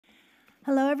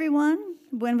Hello, everyone.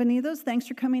 Buenvenidos. Thanks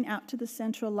for coming out to the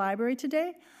Central Library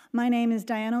today. My name is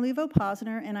Diana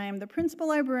Olivo-Posner, and I am the Principal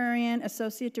Librarian,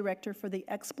 Associate Director for the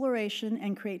Exploration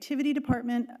and Creativity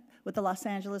Department with the Los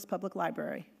Angeles Public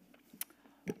Library.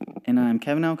 And I'm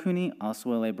Kevin Alcuni,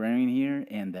 also a librarian here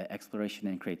in the Exploration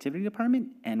and Creativity Department,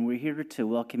 and we're here to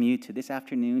welcome you to this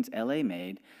afternoon's LA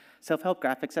Made Self-Help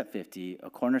Graphics at 50, a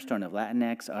cornerstone of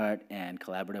Latinx art and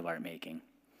collaborative art making.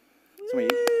 Woo!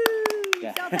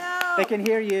 Yeah. Self-help! They can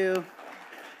hear you.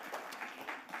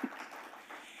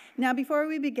 Now, before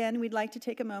we begin, we'd like to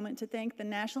take a moment to thank the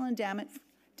National Endowment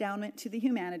to the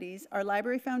Humanities, our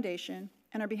Library Foundation,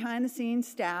 and our behind-the-scenes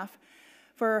staff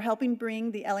for helping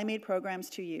bring the LA Made programs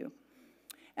to you.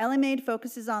 LA Made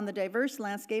focuses on the diverse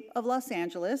landscape of Los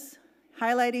Angeles,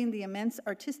 highlighting the immense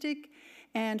artistic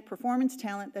and performance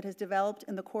talent that has developed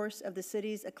in the course of the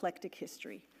city's eclectic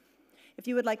history. If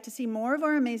you would like to see more of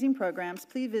our amazing programs,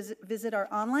 please visit our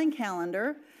online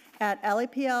calendar at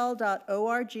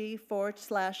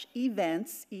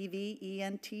lapl.org/events,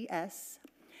 EVENTS.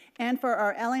 And for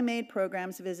our LA Made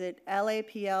programs, visit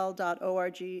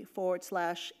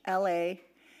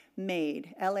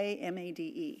lapl.org/LA-MADE,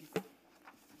 LAMADE.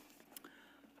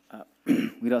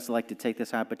 We'd also like to take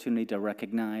this opportunity to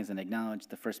recognize and acknowledge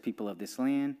the first people of this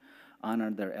land, honor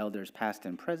their elders past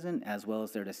and present, as well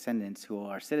as their descendants who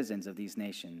are citizens of these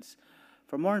nations.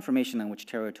 For more information on which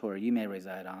territory you may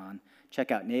reside on, check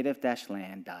out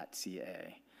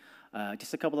native-land.ca.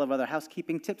 Just a couple of other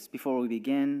housekeeping tips before we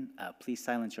begin. Please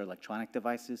silence your electronic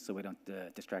devices so we don't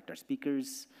distract our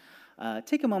speakers.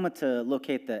 Take a moment to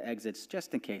locate the exits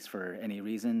just in case for any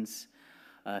reasons.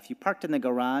 If you parked in the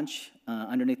garage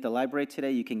underneath the library today,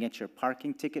 you can get your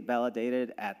parking ticket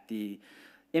validated at the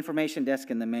information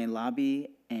desk in the main lobby,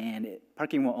 and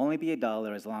parking will only be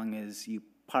 $1 as long as you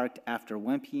parked after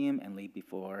 1 p.m. and leave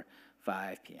before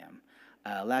 5 p.m.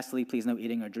 Lastly, please no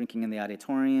eating or drinking in the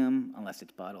auditorium unless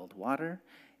it's bottled water,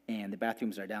 and the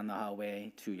bathrooms are down the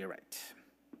hallway to your right.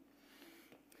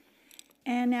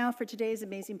 And now for today's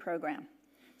amazing program,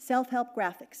 Self-Help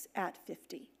Graphics at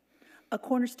 50, a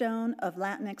cornerstone of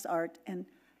Latinx art and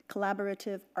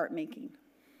collaborative art making.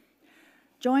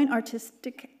 Join artists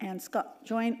and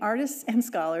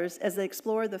scholars as they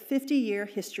explore the 50-year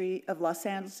history of Los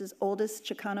Angeles' oldest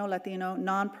Chicano Latino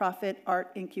nonprofit art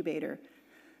incubator,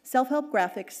 Self-Help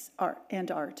Graphics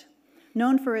and Art,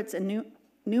 known for its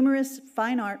numerous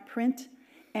fine art print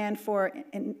and for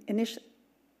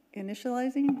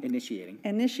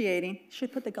initiating,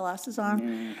 should put the glasses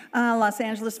on, Los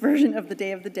Angeles version of the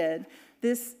Day of the Dead.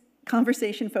 This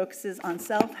conversation focuses on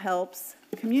self-help's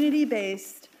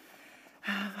community-based,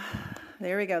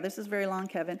 there we go, this is very long,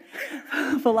 Kevin,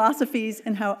 philosophies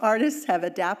and how artists have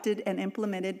adapted and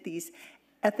implemented these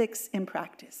ethics in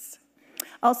practice.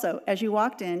 Also, as you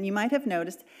walked in, you might have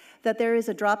noticed that there is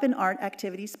a drop-in art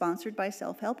activity sponsored by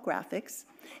Self-Help Graphics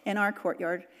in our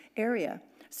courtyard area.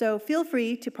 So feel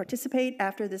free to participate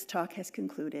after this talk has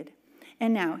concluded.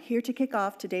 And now, here to kick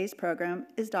off today's program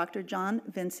is Dr. John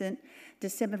Vincent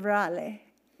Decemvirale,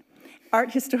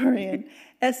 art historian,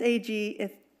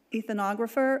 SAG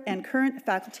ethnographer, and current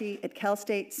faculty at Cal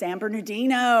State San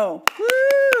Bernardino.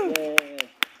 Woo! Yeah.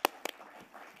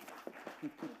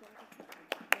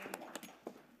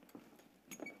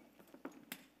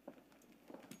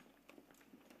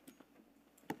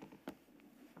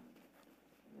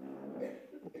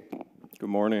 Good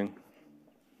morning.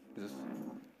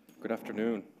 Good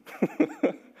afternoon.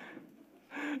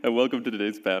 And welcome to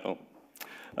today's panel,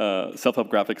 Self-Help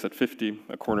Graphics at 50,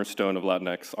 a cornerstone of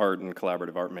Latinx art and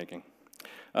collaborative art making.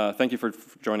 Thank you for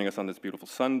joining us on this beautiful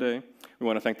Sunday. We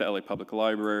want to thank the LA Public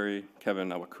Library, Kevin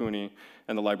Awakuni,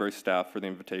 and the library staff for the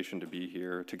invitation to be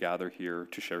here, to gather here,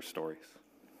 to share stories.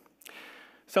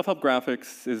 Self-Help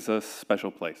Graphics is a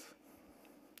special place.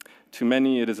 To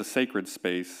many, it is a sacred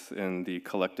space in the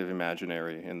collective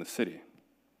imaginary in the city.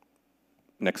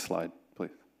 Next slide,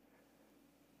 please.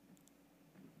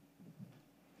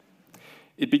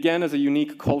 It began as a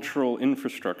unique cultural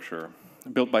infrastructure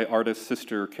built by artist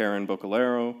sister Karen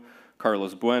Bocalero,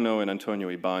 Carlos Bueno, and Antonio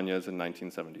Ibanez in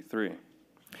 1973.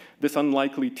 This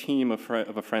unlikely team of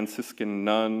a Franciscan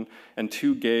nun and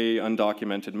two gay,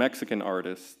 undocumented Mexican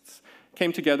artists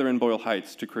came together in Boyle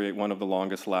Heights to create one of the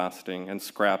longest-lasting and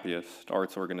scrappiest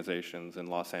arts organizations in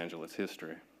Los Angeles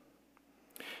history.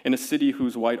 In a city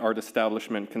whose white art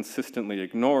establishment consistently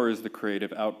ignores the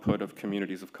creative output of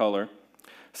communities of color,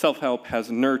 Self-Help has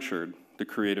nurtured the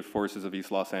creative forces of East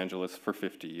Los Angeles for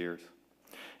 50 years,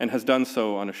 and has done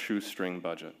so on a shoestring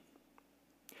budget.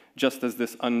 Just as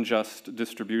this unjust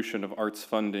distribution of arts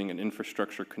funding and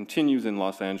infrastructure continues in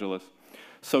Los Angeles,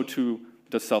 so too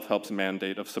does self-help's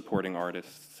mandate of supporting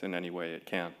artists in any way it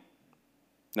can.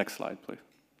 Next slide, please.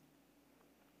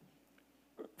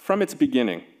 From its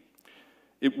beginning,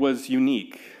 it was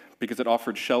unique because it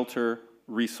offered shelter,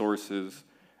 resources,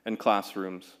 and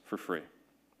classrooms for free.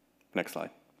 Next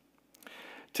slide.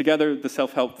 Together, the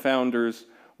self-help founders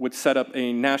would set up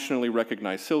a nationally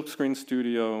recognized silkscreen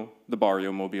studio, the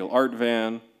Barrio Mobile Art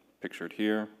Van, pictured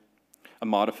here, a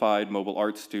modified mobile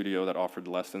art studio that offered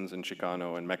lessons in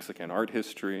Chicano and Mexican art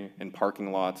history in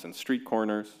parking lots and street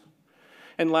corners.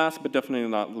 And last but definitely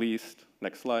not least,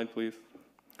 next slide please,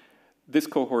 this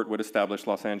cohort would establish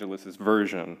Los Angeles'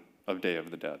 version of Day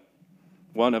of the Dead,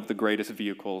 one of the greatest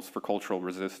vehicles for cultural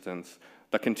resistance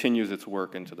that continues its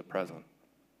work into the present.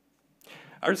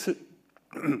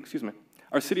 Excuse me.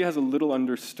 Our city has a little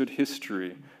understood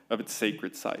history of its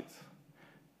sacred sites.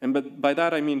 And by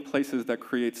that I mean places that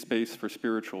create space for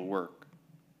spiritual work.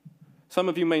 Some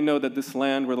of you may know that this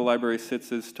land where the library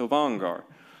sits is Tovangar,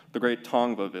 the great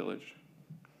Tongva village.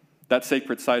 That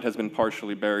sacred site has been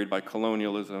partially buried by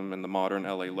colonialism and the modern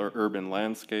LA urban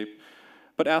landscape,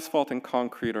 but asphalt and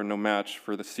concrete are no match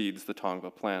for the seeds the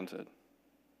Tongva planted.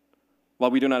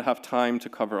 While we do not have time to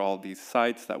cover all these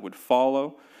sites that would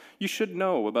follow, you should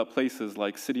know about places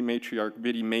like City Matriarch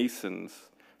Biddy Mason's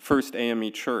First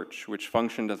AME Church, which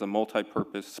functioned as a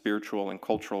multi-purpose spiritual and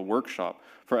cultural workshop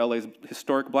for LA's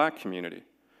historic Black community,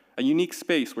 a unique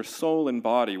space where soul and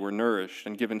body were nourished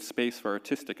and given space for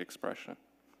artistic expression.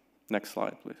 Next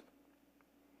slide, please.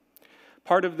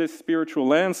 Part of this spiritual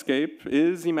landscape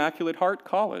is Immaculate Heart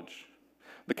College,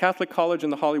 the Catholic college in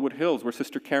the Hollywood Hills where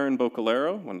Sister Karen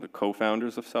Bocalero, one of the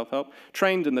co-founders of Self-Help,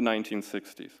 trained in the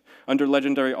 1960s under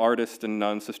legendary artist and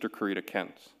nun Sister Corita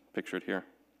Kent, pictured here,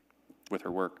 with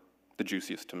her work, The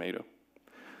Juiciest Tomato.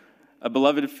 A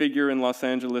beloved figure in Los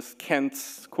Angeles,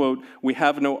 Kent's, quote, "We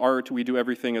have no art, we do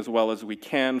everything as well as we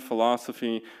can,"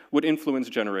 philosophy would influence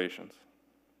generations.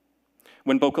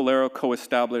 When Bocalero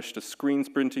co-established a screen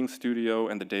printing studio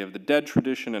and the Day of the Dead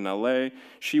tradition in LA,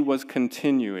 she was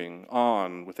continuing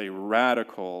on with a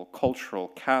radical cultural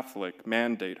Catholic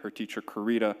mandate her teacher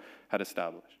Corita had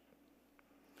established.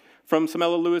 From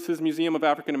Samela Lewis's Museum of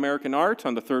African American Art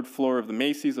on the 3rd floor of the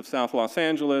Macy's of South Los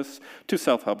Angeles to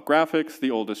Self-Help Graphics, the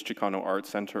oldest Chicano art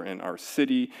center in our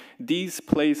city, these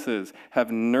places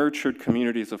have nurtured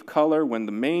communities of color when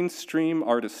the mainstream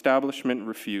art establishment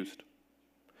refused.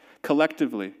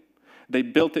 Collectively, they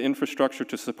built the infrastructure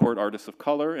to support artists of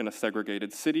color in a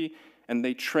segregated city, and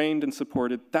they trained and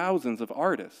supported thousands of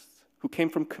artists who came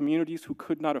from communities who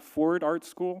could not afford art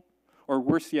school, or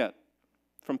worse yet,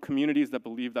 from communities that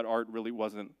believed that art really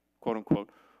wasn't, quote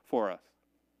unquote, for us.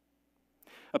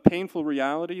 A painful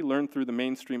reality learned through the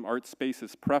mainstream art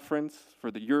space's preference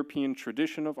for the European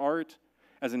tradition of art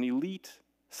as an elite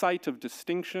site of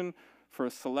distinction for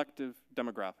a selective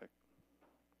demographic.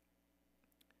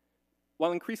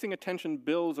 While increasing attention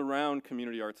builds around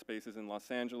community art spaces in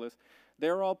Los Angeles,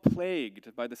 they're all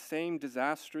plagued by the same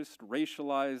disastrous,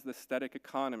 racialized aesthetic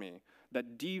economy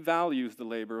that devalues the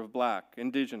labor of Black,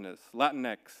 Indigenous,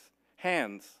 Latinx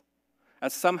hands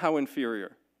as somehow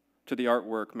inferior to the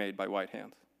artwork made by white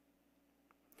hands.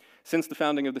 Since the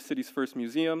founding of the city's first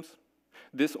museums,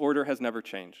 this order has never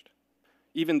changed,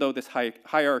 even though this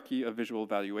hierarchy of visual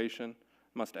valuation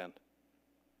must end.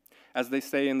 As they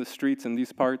say in the streets in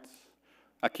these parts,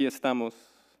 aquí estamos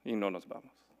y no nos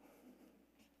vamos.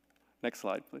 Next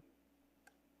slide, please.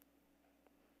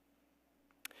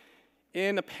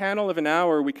 In a panel of an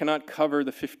hour, we cannot cover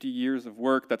the 50 years of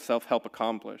work that Self-Help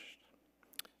accomplished.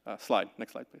 Next slide,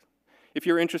 please. If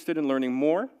you're interested in learning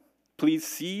more, please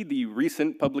see the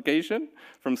recent publication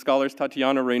from scholars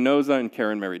Tatiana, Reinoza, and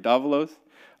Karen Mary Davalos,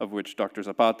 of which Dr.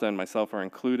 Zapata and myself are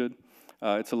included.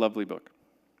 It's a lovely book.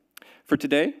 For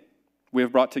today, we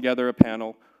have brought together a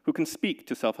panel who can speak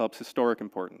to Self-Help's historic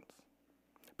importance,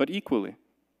 but equally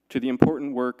to the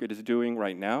important work it is doing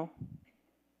right now,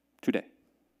 today.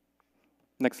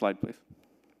 Next slide, please.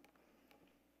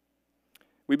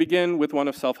 We begin with one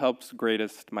of Self-Help's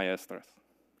greatest maestras,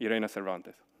 Yreina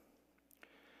Cervantez.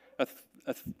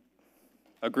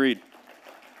 Agreed.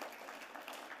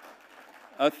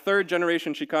 A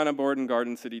third-generation Chicana born in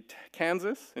Garden City,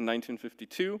 Kansas in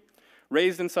 1952,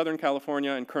 raised in Southern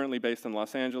California and currently based in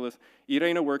Los Angeles,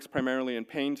 Yreina works primarily in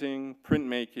painting,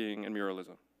 printmaking, and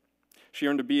muralism. She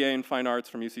earned a BA in Fine Arts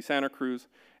from UC Santa Cruz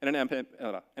and an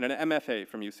MFA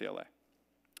from UCLA.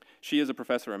 She is a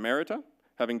professor emerita,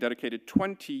 having dedicated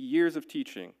 20 years of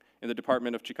teaching in the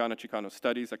Department of Chicano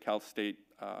Studies at Cal State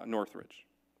Northridge.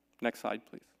 Next slide,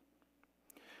 please.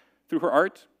 Through her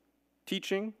art,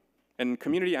 teaching, and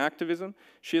community activism,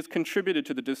 she has contributed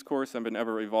to the discourse of an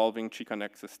ever-evolving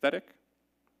Chicanx aesthetic.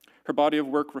 Her body of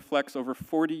work reflects over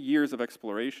 40 years of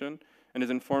exploration and is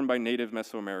informed by native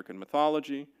Mesoamerican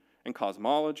mythology and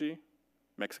cosmology,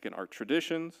 Mexican art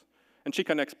traditions, and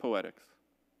Chicanx poetics,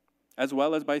 as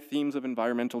well as by themes of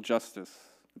environmental justice,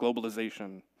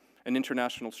 globalization, and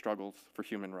international struggles for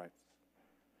human rights.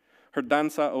 Her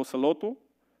danza o saloto,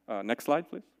 next slide,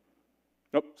 please.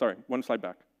 Oh, sorry, one slide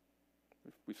back.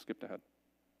 We've skipped ahead.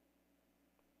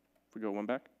 If we go one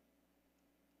back.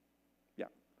 Yeah.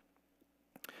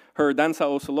 Her danza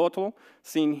o saloto,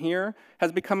 seen here,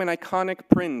 has become an iconic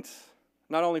print,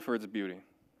 not only for its beauty,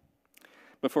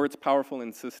 but for its powerful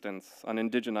insistence on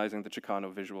indigenizing the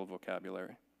Chicano visual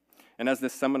vocabulary. And as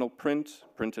this seminal print,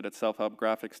 printed at Self-Help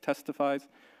Graphics, testifies,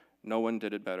 no one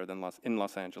did it better than in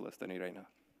Los Angeles than Yreina.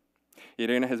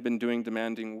 Yreina has been doing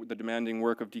the demanding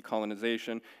work of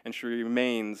decolonization, and she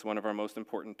remains one of our most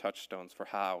important touchstones for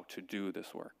how to do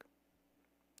this work.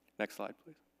 Next slide,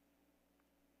 please.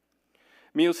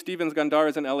 Miyo Stevens-Gandara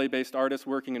is an LA-based artist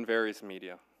working in various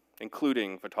media,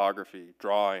 including photography,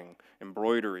 drawing,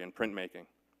 embroidery, and printmaking.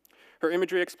 Her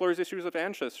imagery explores issues of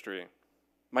ancestry,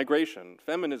 migration,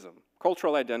 feminism,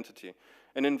 cultural identity,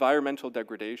 and environmental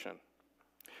degradation.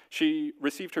 She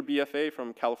received her BFA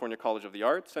from California College of the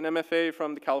Arts and MFA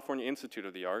from the California Institute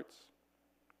of the Arts.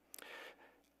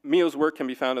 Miyo's work can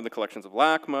be found in the collections of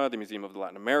LACMA, the Museum of the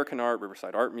Latin American Art,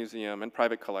 Riverside Art Museum, and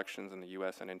private collections in the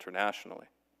US and internationally.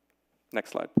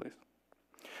 Next slide, please.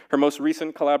 Her most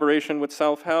recent collaboration with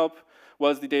Self-Help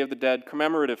was the Day of the Dead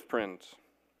commemorative print,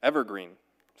 Evergreen,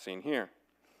 seen here.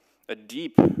 A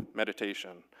deep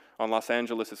meditation on Los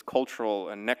Angeles' cultural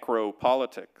and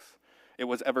necropolitics. It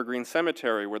was Evergreen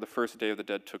Cemetery where the first Day of the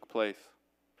Dead took place.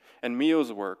 And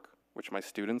Miyo's work, which my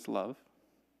students love,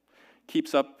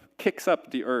 kicks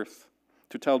up the earth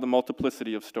to tell the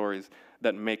multiplicity of stories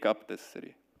that make up this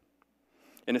city.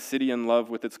 In a city in love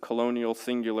with its colonial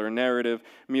singular narrative,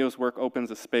 Miyo's work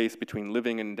opens a space between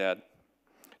living and dead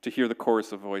to hear the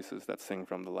chorus of voices that sing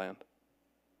from the land.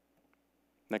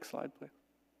 Next slide, please.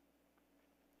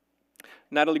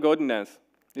 Natalie Godinez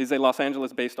is a Los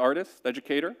Angeles-based artist,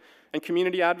 educator, and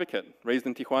community advocate raised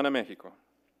in Tijuana, Mexico.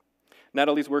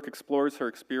 Natalie's work explores her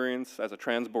experience as a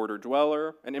trans-border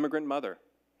dweller and immigrant mother.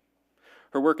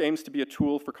 Her work aims to be a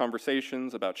tool for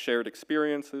conversations about shared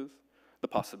experiences, the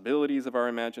possibilities of our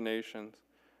imaginations,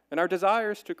 and our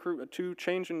desires to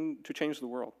change the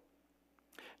world.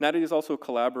 Natalie is also a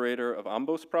collaborator of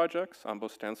AMBOS projects.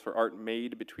 AMBOS stands for Art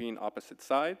Made Between Opposite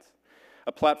Sides,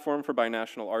 a platform for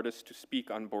binational artists to speak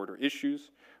on border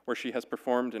issues, where she has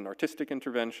performed in artistic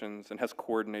interventions and has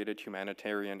coordinated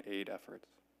humanitarian aid efforts.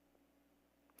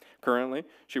 Currently,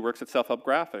 she works at Self-Help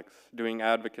Graphics, doing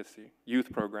advocacy,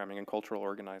 youth programming, and cultural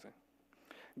organizing.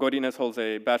 Godinez holds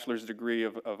a bachelor's degree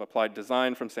of applied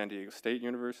design from San Diego State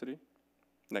University.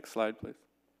 Next slide, please.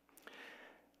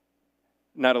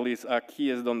 Natalie's Aquí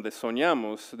es donde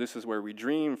soñamos, This is Where We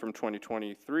Dream from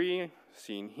 2023,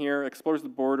 seen here, explores the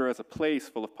border as a place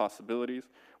full of possibilities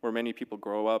where many people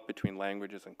grow up between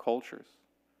languages and cultures,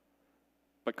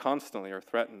 but constantly are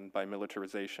threatened by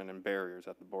militarization and barriers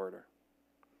at the border.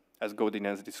 As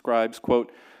Godinez describes,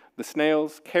 quote, "The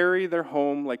snails carry their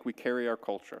home like we carry our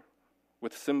culture,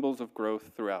 with symbols of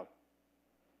growth throughout.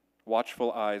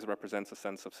 Watchful eyes represents a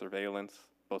sense of surveillance,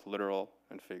 both literal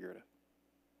and figurative,"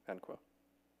 end quote.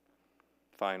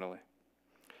 Finally,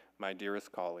 my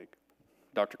dearest colleague,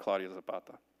 Dr. Claudia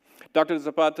Zapata. Dr.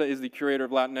 Zapata is the curator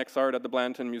of Latinx art at the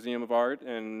Blanton Museum of Art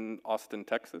in Austin,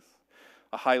 Texas.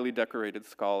 A highly decorated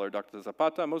scholar, Dr.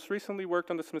 Zapata most recently worked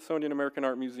on the Smithsonian American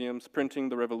Art Museum's Printing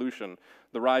the Revolution,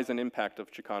 The Rise and Impact of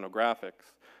Chicano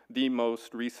Graphics, the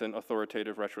most recent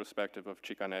authoritative retrospective of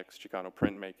Chicanx, Chicano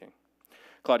printmaking.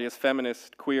 Claudia's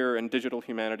feminist, queer, and digital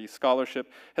humanities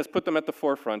scholarship has put them at the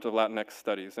forefront of Latinx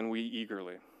studies, and we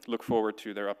eagerly look forward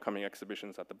to their upcoming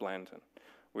exhibitions at the Blanton.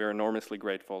 We are enormously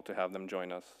grateful to have them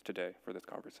join us today for this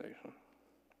conversation.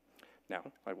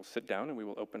 Now, I will sit down and we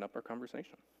will open up our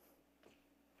conversation.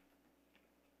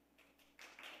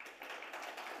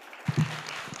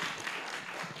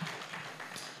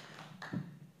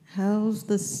 How's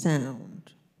the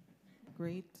sound?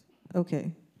 Great.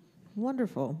 Okay.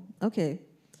 Wonderful. Okay.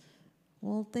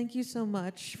 Well, thank you so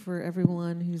much for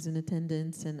everyone who's in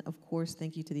attendance, and of course,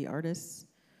 thank you to the artists,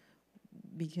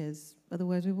 because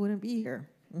otherwise we wouldn't be here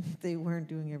if they weren't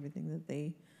doing everything that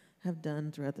they have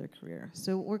done throughout their career.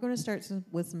 So we're going to start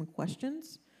with some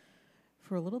questions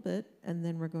for a little bit, and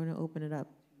then we're going to open it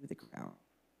up to the crowd.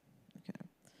 Okay.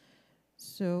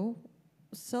 So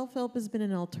self-help has been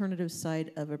an alternative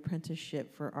site of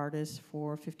apprenticeship for artists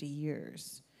for 50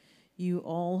 years. You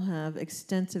all have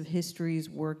extensive histories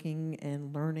working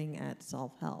and learning at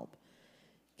self-help.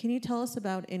 Can you tell us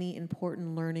about any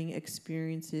important learning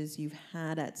experiences you've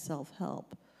had at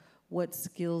self-help? What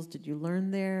skills did you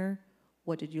learn there?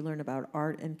 What did you learn about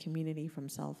art and community from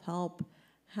self-help?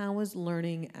 How is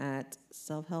learning at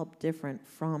self-help different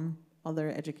from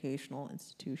other educational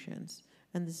institutions?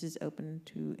 And this is open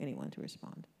to anyone to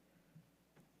respond.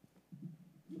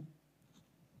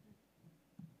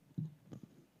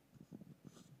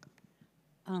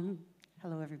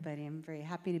 Hello, everybody. I'm very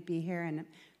happy to be here, and I'm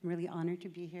really honored to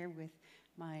be here with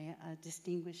my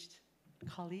distinguished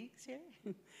colleagues here.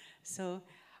 So,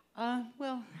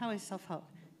 well, how is self-help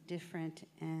different,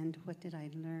 and what did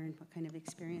I learn? What kind of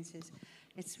experiences?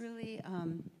 It's really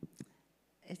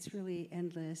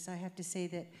endless. I have to say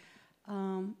that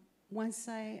once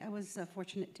I was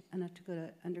fortunate enough to go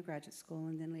to undergraduate school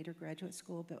and then later graduate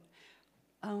school, but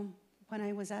when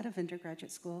I was out of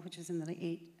undergraduate school, which was in the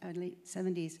late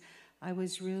 70s, I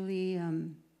was really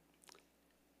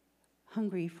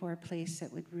hungry for a place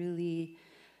that would really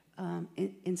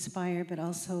inspire, but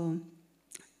also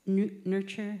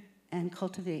nurture and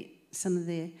cultivate some of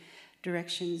the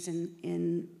directions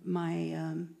in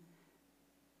my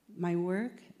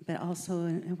work, but also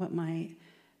in what my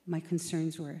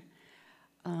concerns were.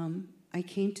 I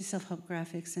came to Self-Help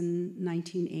Graphics in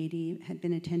 1980, had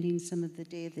been attending some of the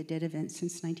Day of the Dead events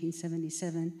since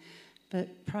 1977,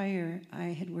 but prior I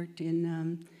had worked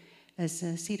as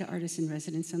a CETA artist in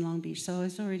residence in Long Beach, so I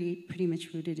was already pretty much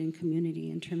rooted in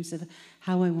community in terms of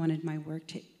how I wanted my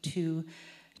work to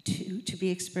be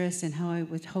expressed and how I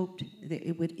would hope that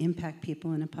it would impact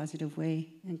people in a positive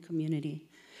way and community.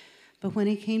 But when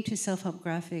it came to Self-Help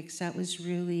Graphics, that was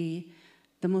really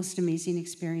the most amazing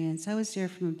experience. I was there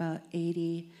from about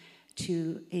 80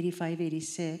 to 85,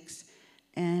 86.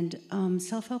 And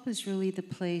self-help is really the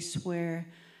place where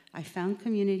I found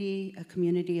community, a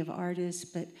community of artists,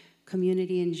 but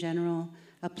community in general,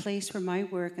 a place where my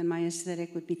work and my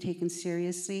aesthetic would be taken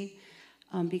seriously,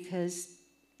 because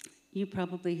you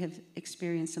probably have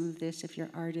experienced some of this if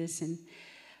you're artists. And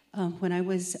when I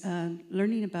was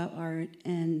learning about art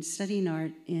and studying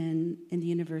art in the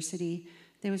university,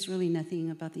 there was really nothing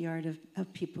about the art of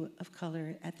people of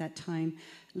color at that time,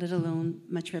 let alone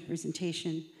much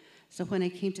representation. So when I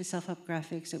came to Self-Help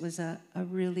Graphics, it was a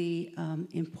really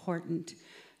important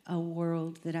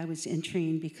world that I was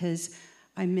entering, because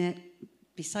I met,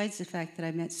 besides the fact that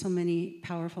I met so many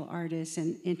powerful artists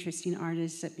and interesting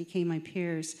artists that became my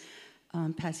peers,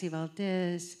 Patsy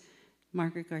Valdez,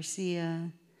 Margaret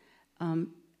Garcia,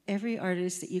 every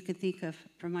artist that you could think of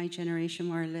from my generation,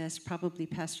 more or less, probably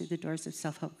passed through the doors of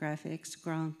Self-Help Graphics,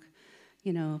 Gronk,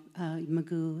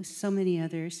 Magoo, so many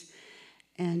others.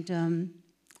 And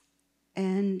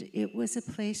it was a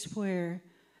place where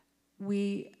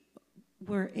we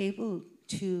were able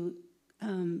to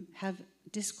have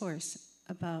discourse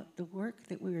about the work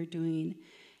that we were doing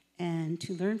and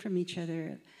to learn from each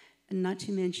other, and not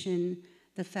to mention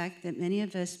the fact that many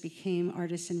of us became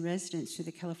artists in residence through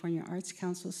the California Arts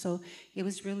Council. So it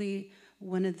was really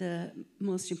one of the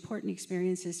most important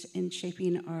experiences in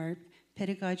shaping our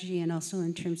pedagogy and also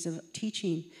in terms of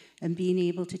teaching and being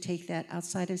able to take that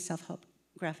outside of Self-Help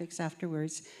Graphics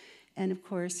afterwards. And of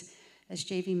course, as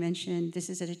JV mentioned, this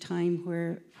is at a time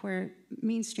where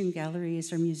mainstream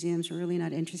galleries or museums were really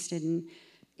not interested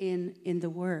in the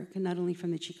work, and not only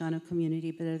from the Chicano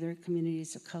community, but other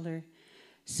communities of color.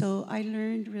 So I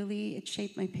learned really, it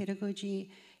shaped my pedagogy.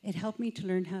 It helped me to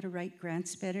learn how to write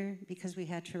grants better, because we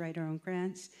had to write our own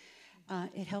grants.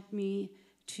 It helped me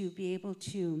to be able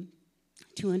to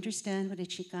understand what a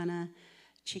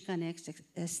Chicanx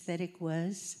aesthetic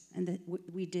was, and that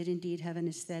we did indeed have an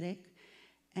aesthetic.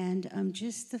 And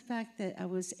just the fact that I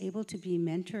was able to be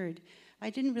mentored. I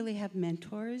didn't really have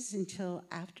mentors until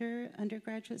after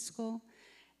undergraduate school.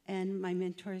 And my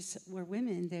mentors were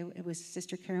women. It was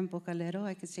Sister Karen Bocalero.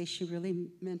 I could say she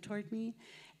really mentored me.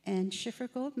 And Schiffer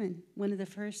Goldman, one of the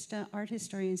first art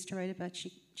historians to write about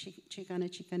Chicano,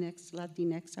 Chicanx,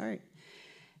 Latinx art.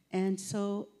 And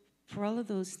so for all of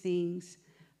those things,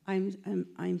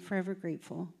 I'm forever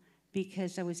grateful,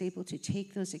 because I was able to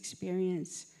take those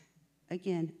experiences,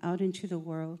 again, out into the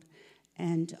world.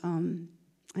 And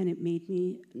it made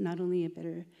me not only a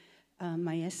better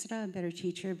maestra, a better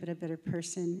teacher, but a better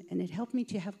person. And it helped me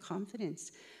to have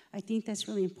confidence. I think that's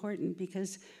really important,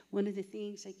 because one of the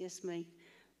things I guess my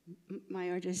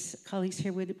artist colleagues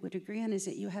here would agree on is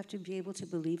that you have to be able to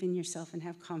believe in yourself and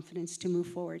have confidence to move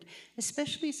forward,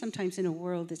 especially sometimes in a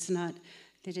world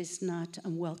that is not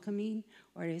welcoming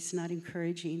or is not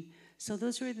encouraging. So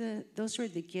those were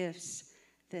the gifts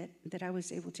that I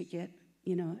was able to get,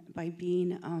 by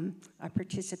being a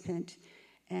participant.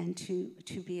 and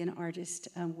to be an artist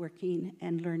working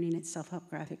and learning in self-help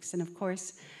graphics. And of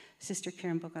course, Sister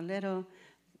Karen Bocalero,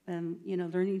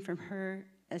 learning from her,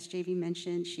 as JV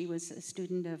mentioned, she was a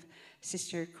student of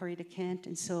Sister Corita Kent,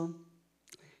 and so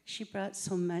she brought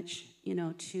so much,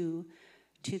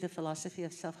 to the philosophy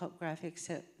of self-help graphics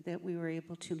that we were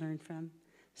able to learn from.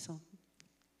 So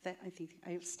that, I think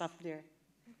I stop there.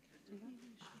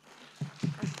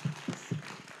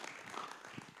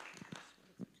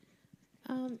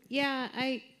 Yeah,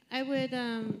 I would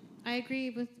I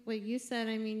agree with what you said.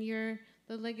 I mean, you're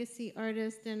the legacy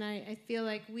artist, and I feel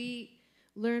like we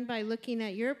learn by looking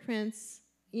at your prints,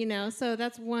 so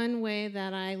that's one way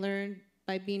that I learned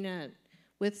by being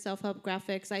with self-help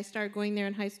graphics. I started going there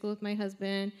in high school with my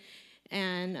husband,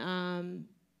 and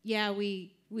yeah,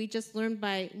 we just learned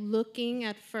by looking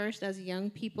at first as young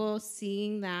people,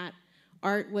 seeing that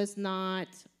art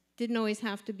didn't always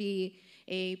have to be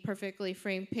a perfectly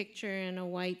framed picture in a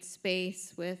white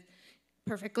space with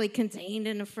perfectly contained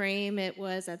in a frame. It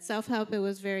was at self-help, it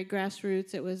was very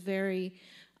grassroots, it was very,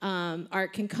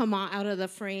 art can come out of the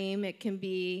frame, it can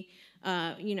be,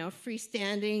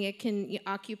 freestanding, it can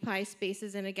occupy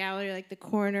spaces in a gallery like the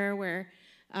corner where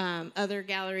other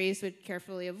galleries would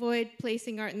carefully avoid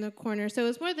placing art in the corner. So it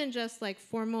was more than just like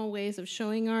formal ways of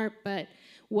showing art, but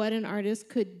what an artist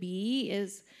could be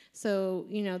is, so,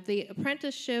 the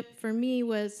apprenticeship for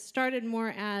me started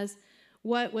more as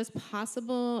what was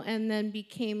possible, and then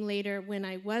became later, when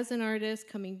I was an artist,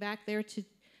 coming back there to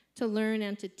learn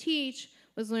and to teach,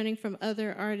 was learning from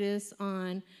other artists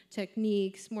on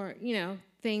techniques, more,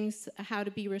 things, how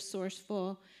to be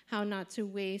resourceful, how not to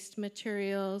waste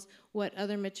materials, what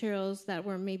other materials that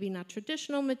were maybe not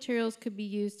traditional materials could be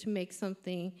used to make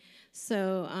something.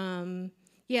 So,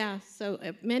 yeah, so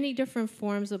many different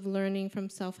forms of learning from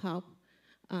self-help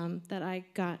that I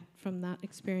got from that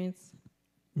experience.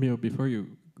 Miyo, before you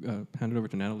hand it over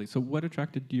to Natalie, so what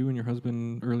attracted you and your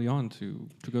husband early on to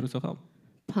go to self-help?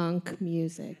 Punk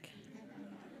music.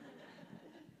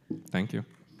 Thank you.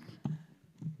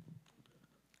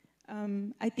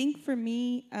 I think for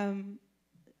me,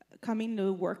 coming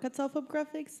to work at self-help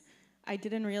graphics, I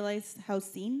didn't realize how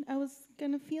seen I was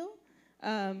gonna feel.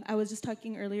 I was just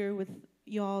talking earlier with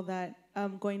y'all that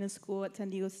going to school at San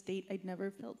Diego State, I'd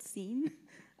never felt seen.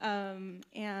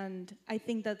 And I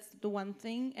think that's the one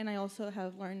thing. And I also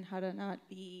have learned how to not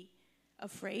be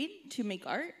afraid to make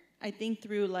art. I think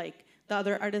through like the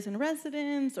other artists in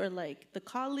residence or like the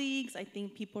colleagues, I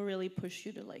think people really push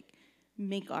you to like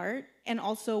make art. And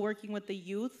also working with the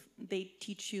youth, they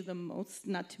teach you the most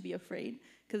not to be afraid,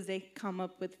 because they come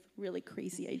up with really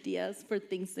crazy ideas for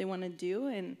things they want to do.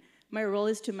 And my role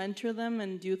is to mentor them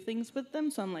and do things with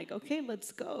them. So I'm like, okay,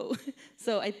 let's go.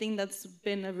 So I think that's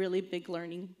been a really big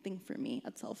learning thing for me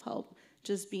at self-help,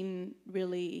 just being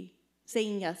really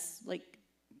saying yes, like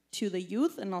to the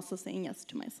youth, and also saying yes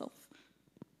to myself.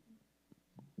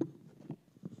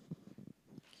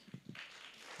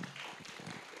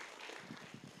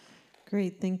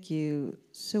 Great, thank you.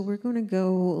 So we're going to go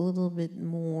a little bit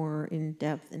more in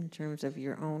depth in terms of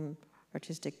your own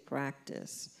artistic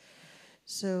practice.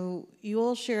 So you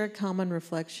all share a common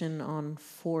reflection on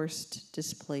forced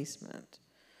displacement.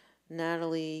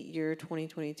 Natalie, your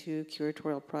 2022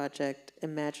 curatorial project,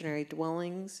 Imaginary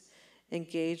Dwellings,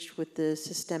 engaged with the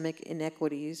systemic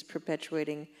inequities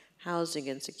perpetuating housing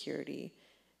insecurity.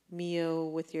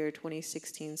 Miyo, with your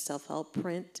 2016 self-help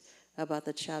print about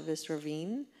the Chavez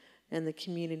Ravine and the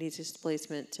community's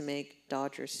displacement to make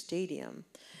Dodger Stadium.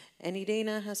 And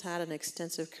Yreina has had an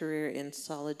extensive career in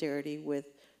solidarity with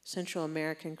Central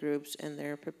American groups and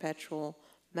their perpetual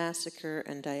massacre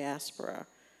and diaspora.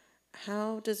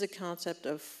 How does the concept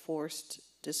of forced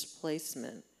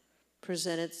displacement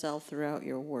present itself throughout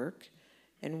your work,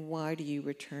 and why do you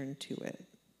return to it?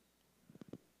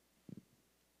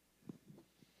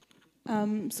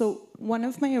 So one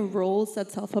of my roles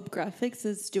at Self-Help Graphics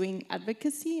is doing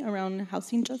advocacy around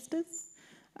housing justice.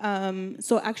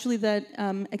 So actually that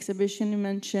exhibition you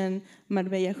mentioned,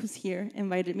 Marbella, who's here,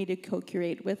 invited me to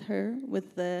co-curate with her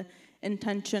with the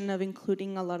intention of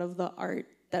including a lot of the art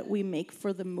that we make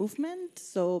for the movement,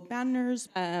 so banners,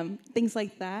 things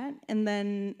like that. And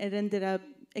then it ended up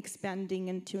expanding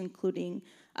into including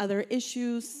other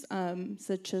issues,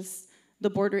 such as the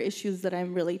border issues that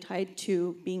I'm really tied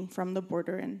to, being from the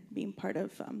border and being part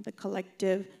of the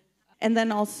collective. And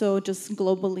then also just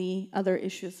globally, other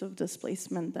issues of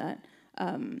displacement that,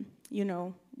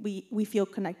 we feel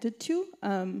connected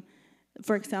to.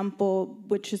 For example,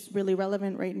 which is really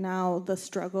relevant right now, the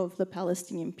struggle of the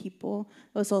Palestinian people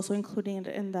was also included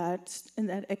in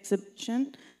that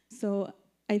exhibition. So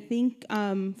I think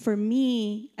for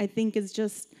me, I think it's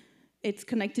just it's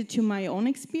connected to my own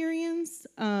experience,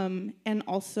 and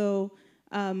also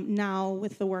now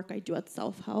with the work I do at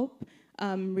Self-Help,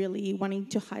 really wanting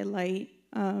to highlight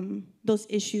those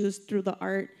issues through the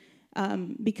art,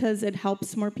 because it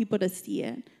helps more people to see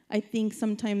it. I think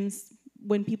sometimes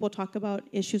when people talk about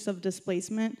issues of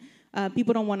displacement,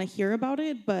 people don't want to hear about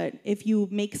it, but if you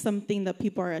make something that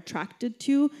people are attracted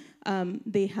to,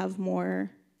 they have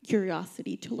more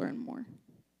curiosity to learn more.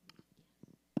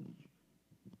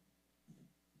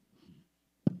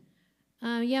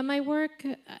 Yeah, my work,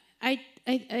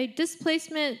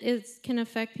 displacement can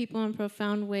affect people in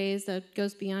profound ways that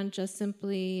goes beyond just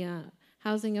simply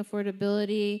housing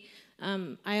affordability.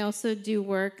 I also do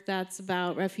work that's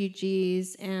about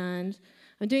refugees, and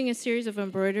I'm doing a series of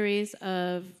embroideries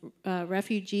of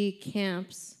refugee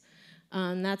camps.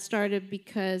 That started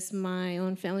because my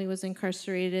own family was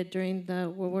incarcerated during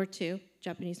the World War II.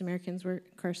 Japanese Americans were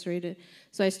incarcerated.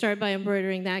 So I started by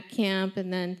embroidering that camp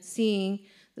and then seeing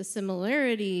the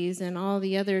similarities and all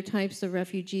the other types of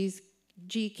refugees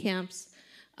camps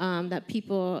that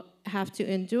people have to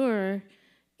endure,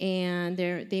 and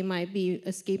they might be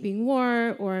escaping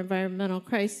war or environmental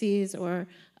crises or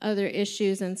other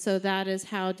issues, and so that is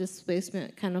how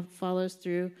displacement kind of follows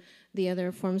through the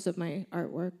other forms of my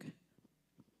artwork.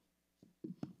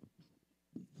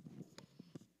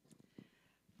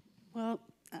 Well,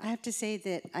 I have to say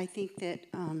that I think that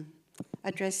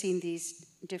addressing these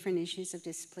different issues of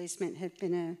displacement have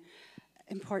been an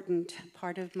important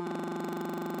part of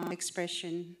my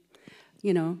expression,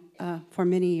 for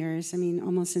many years. I mean,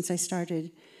 almost since I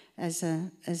started as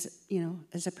a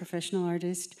professional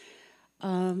artist.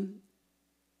 And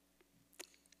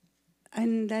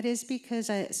that is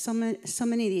because so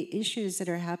many of the issues that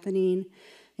are happening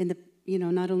in the,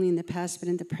 not only in the past but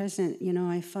in the present,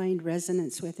 I find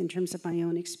resonance with in terms of my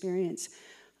own experience.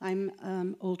 I'm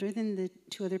older than the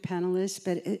two other panelists,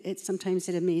 but sometimes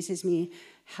it amazes me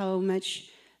how much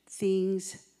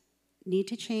things need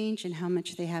to change and how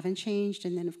much they haven't changed.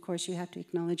 And then, of course, you have to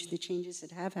acknowledge the changes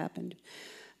that have happened.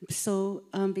 So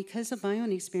because of my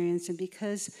own experience and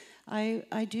because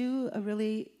I do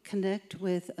really connect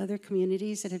with other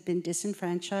communities that have been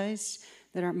disenfranchised,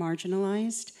 that are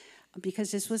marginalized,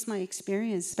 because this was my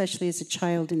experience, especially as a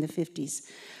child in the 50s.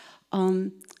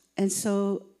 And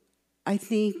so I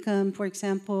think, for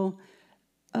example,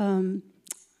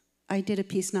 I did a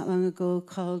piece not long ago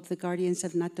called The Guardians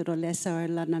of Naturaleza, or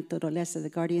La Naturaleza, the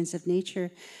Guardians of Nature,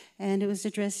 and it was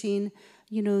addressing,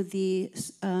 the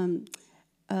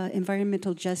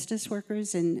environmental justice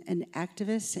workers and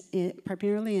activists,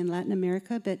 primarily in Latin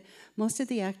America, but most of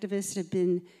the activists that have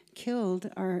been killed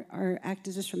are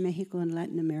activists from Mexico and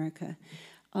Latin America.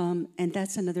 And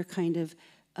that's another kind of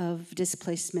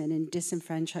displacement and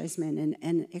disenfranchisement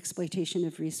and exploitation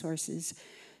of resources.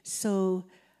 So,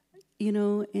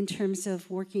 in terms of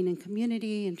working in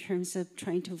community, in terms of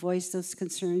trying to voice those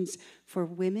concerns for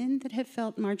women that have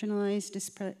felt marginalized,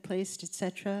 displaced,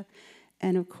 etc.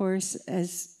 And of course,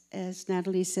 as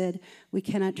Natalie said, we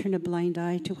cannot turn a blind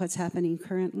eye to what's happening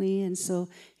currently. And so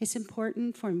it's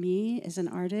important for me as an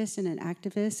artist and an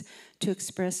activist to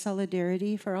express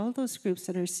solidarity for all those groups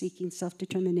that are seeking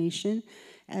self-determination,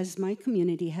 as my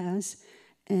community has,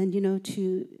 and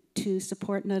to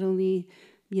support not only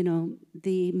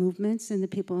the movements and the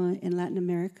people in Latin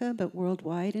America, but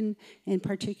worldwide, and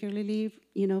particularly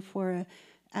for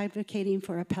advocating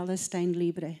for a Palestine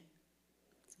Libre.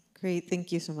 Great,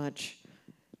 thank you so much.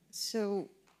 So,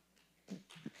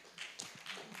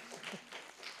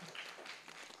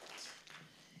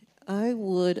 I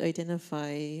would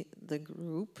identify the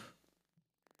group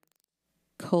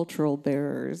cultural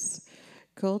bearers.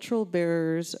 Cultural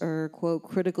bearers are, quote,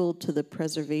 critical to the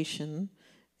preservation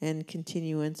and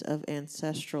continuance of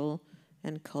ancestral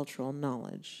and cultural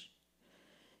knowledge.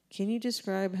 Can you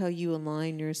describe how you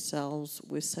align yourselves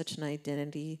with such an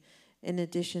identity in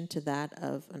addition to that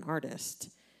of an artist?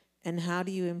 And how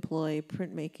do you employ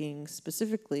printmaking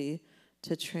specifically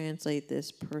to translate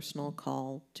this personal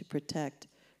call to protect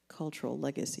cultural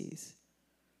legacies?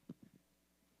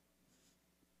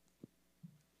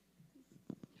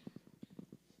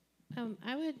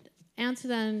 I would answer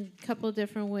that in a couple of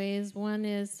different ways. One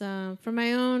is for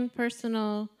my own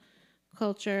personal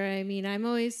culture. I mean,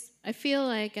 I feel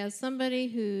like as somebody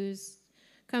who's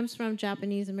comes from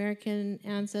Japanese American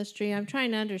ancestry, I'm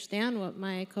trying to understand what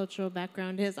my cultural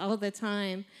background is all the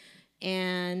time.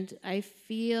 And I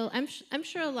feel, I'm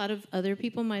sure a lot of other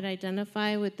people might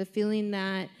identify with the feeling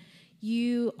that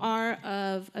you are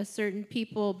of a certain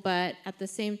people, but at the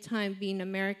same time, being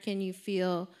American, you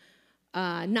feel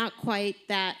not quite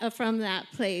that from that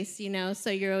place, you know. So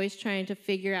you're always trying to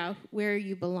figure out where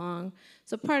you belong.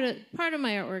 So part of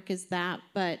my artwork is that.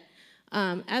 But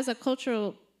as a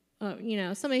cultural, you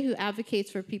know, somebody who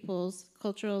advocates for people's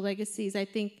cultural legacies, I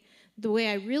think the way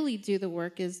I really do the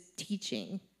work is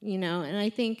teaching, you know. And I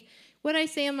think what I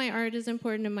say in my art is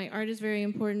important, and my art is very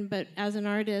important. But as an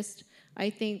artist, I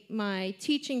think my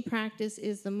teaching practice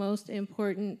is the most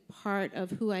important part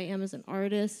of who I am as an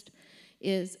artist.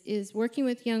 Is working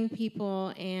with young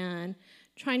people and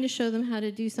trying to show them how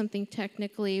to do something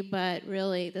technically, but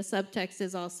really the subtext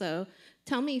is also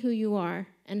tell me who you are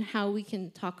and how we can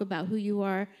talk about who you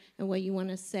are and what you want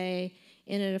to say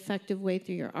in an effective way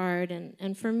through your art.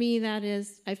 And for me, that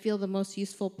is, I feel, the most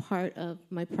useful part of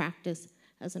my practice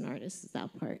as an artist is that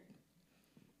part.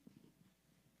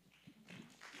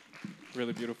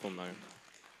 Really beautiful, Miyo.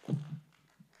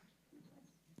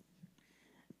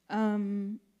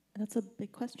 That's a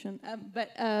big question,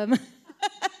 but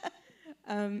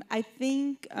I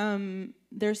think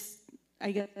there's,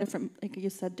 I guess, different, like you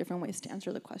said, different ways to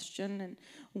answer the question. And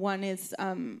one is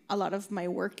a lot of my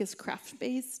work is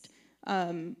craft-based,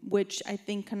 which I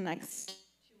think connects to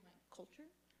my culture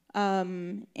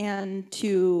and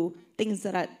to things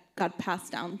that got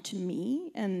passed down to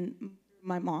me and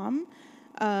my mom.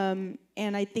 And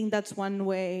I think that's one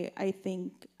way I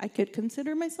think I could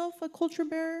consider myself a culture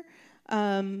bearer.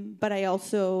 But I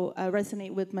also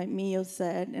resonate with what Miyo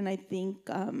said, and I think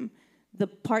the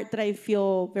part that I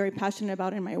feel very passionate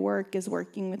about in my work is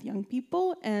working with young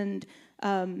people and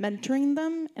mentoring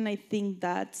them, and I think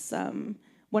that's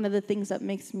one of the things that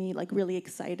makes me like really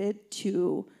excited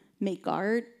to make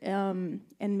art and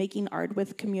making art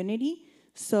with community.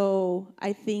 So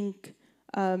I think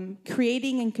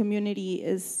creating in community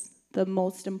is the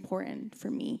most important for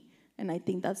me, and I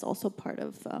think that's also part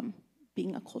of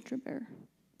being a culture bearer.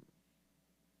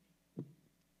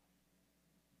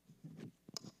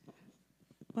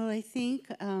 Well, I think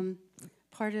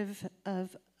part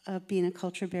of being a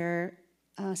culture bearer,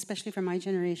 especially for my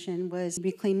generation, was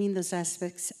reclaiming those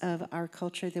aspects of our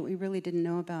culture that we really didn't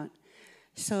know about.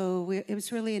 So it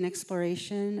was really an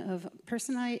exploration of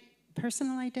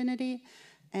personal identity,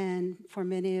 and for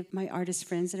many of my artist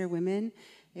friends that are women,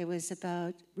 it was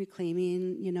about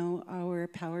reclaiming, you know, our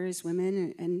power as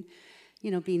women and you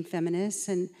know, being feminists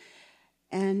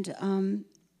and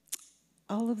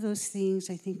all of those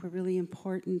things I think were really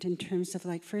important in terms of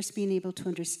like first being able to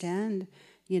understand,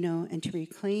 you know, and to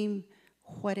reclaim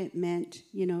what it meant,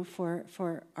 you know,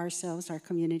 for ourselves, our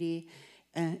community,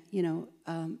 you know,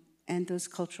 and those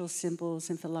cultural symbols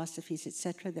and philosophies, et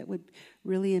cetera, that would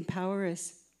really empower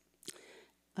us.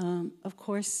 Of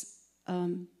course,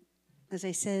 as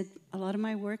I said, a lot of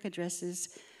my work addresses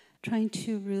trying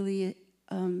to really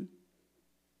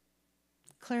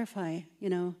clarify, you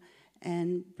know,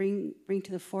 and bring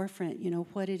to the forefront, you know,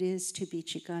 what it is to be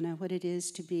Chicana, what it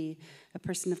is to be a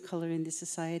person of color in this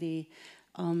society,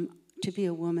 to be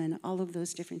a woman, all of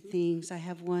those different things. I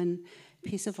have one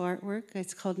piece of artwork,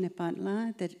 it's called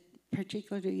Nepantla, that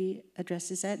particularly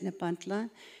addresses that.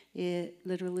 Nepantla, it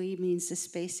literally means the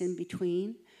space in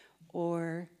between,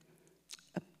 or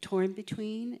a torn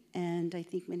between, and I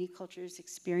think many cultures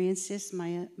experience this.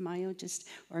 Miyo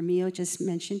just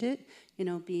mentioned it, you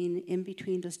know, being in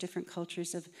between those different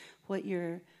cultures of what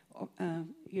your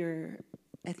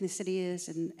ethnicity is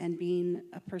and being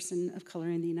a person of color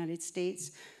in the United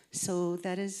States. So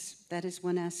that is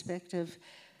one aspect of,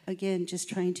 again, just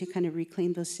trying to kind of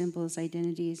reclaim those symbols,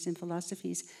 identities, and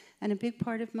philosophies. And a big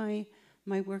part of my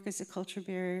work as a culture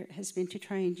bearer has been to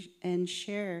try and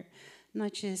share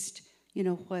not just, you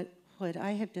know, what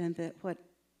I have done, but what,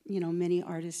 you know, many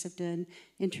artists have done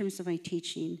in terms of my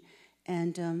teaching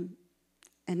and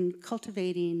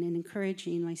cultivating and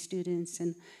encouraging my students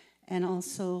and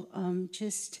also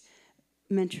just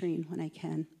mentoring when I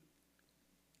can.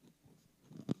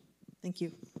 Thank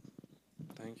you.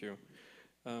 Thank you.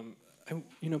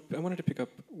 I wanted to pick up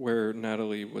where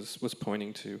Natalie was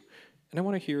pointing to, and I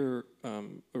want to hear,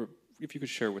 or if you could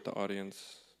share with the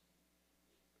audience,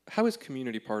 how is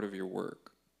community part of your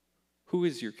work? Who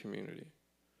is your community?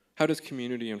 How does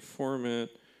community inform it?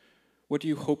 What do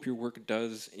you hope your work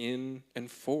does in and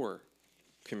for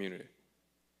community?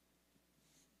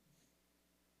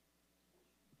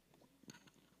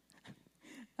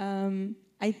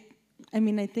 I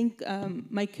think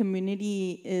my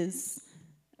community is,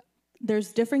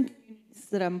 there's different communities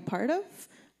that I'm part of,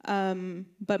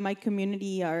 but my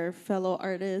community are fellow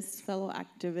artists, fellow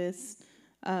activists,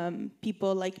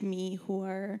 people like me who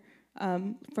are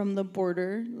from the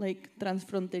border, like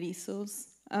transfronterizos.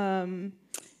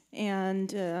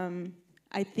 And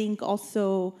I think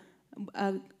also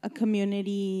a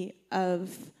community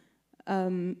of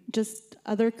just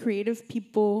other creative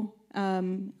people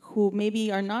who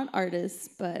maybe are not artists,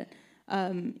 but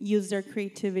use their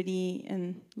creativity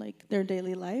in like their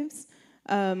daily lives.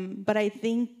 But I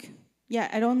think, yeah,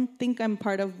 I don't think I'm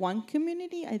part of one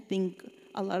community. I think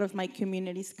a lot of my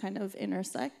communities kind of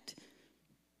intersect.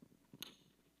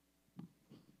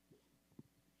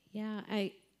 Yeah,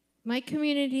 my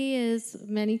community is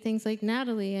many things like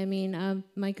Natalie. I mean,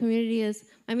 my community is,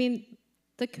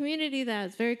 the community that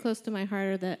is very close to my heart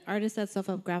are the artists at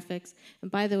Self-Help Graphics. And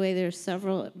by the way, there's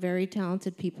several very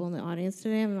talented people in the audience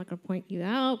today. I'm not going to point you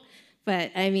out,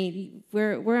 but I mean,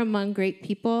 we're among great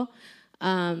people.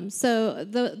 So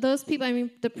those people, I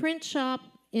mean, the print shop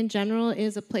in general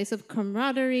is a place of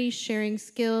camaraderie, sharing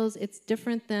skills. It's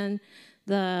different than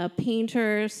the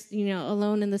painters,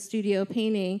 alone in the studio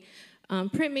painting.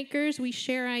 Printmakers, we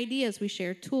share ideas, we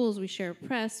share tools, we share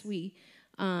press,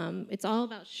 it's all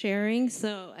about sharing.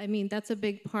 So, I mean, that's a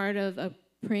big part of a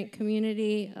print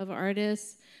community of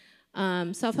artists.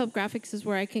 Self-Help Graphics is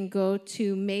where I can go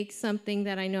to make something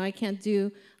that I know I can't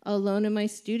do alone in my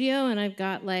studio, and I've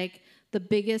got like the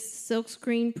biggest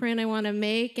silkscreen print I want to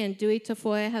make, and Dewey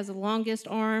Tafoya has the longest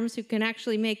arms who can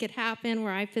actually make it happen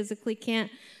where I physically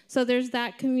can't. So there's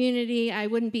that community. I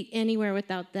wouldn't be anywhere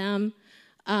without them.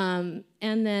 And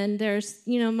then there's,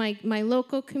 my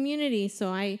local community. So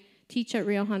I teach at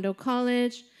Rio Hondo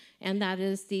College, and that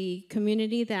is the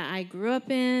community that I grew up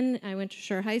in. I went to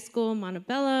Shore High School,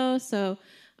 Montebello. So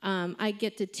I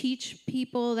get to teach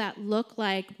people that look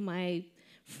like my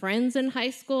friends in high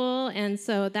school, and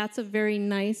so that's a very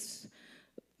nice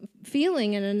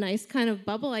feeling and a nice kind of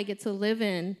bubble I get to live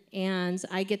in, and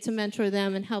I get to mentor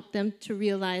them and help them to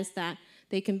realize that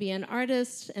they can be an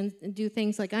artist and do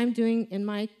things like I'm doing in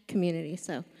my community.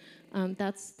 So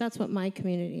that's what my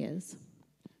community is.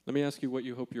 Let me ask you what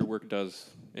you hope your work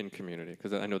does in community,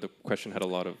 because I know the question had a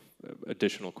lot of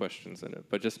additional questions in it,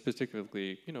 but just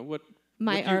specifically, what...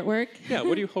 My artwork? Yeah,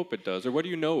 what do you hope it does, or what do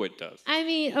you know it does? I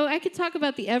mean, I could talk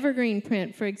about the Evergreen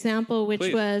print, for example,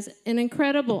 which was an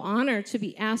incredible honor to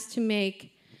be asked to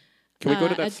make. Can we go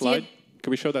to that slide?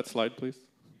 Can we show that slide, please?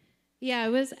 Yeah, I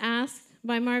was asked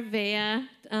by Marvea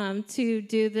to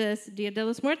do this Dia de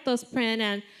los Muertos print,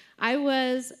 and I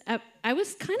was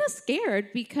kind of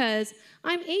scared because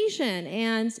I'm Asian,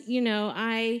 and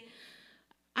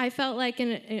I felt like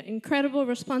an incredible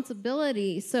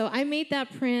responsibility. So I made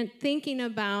that print thinking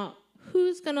about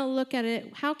who's going to look at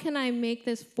it. How can I make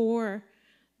this for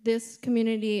this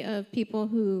community of people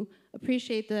who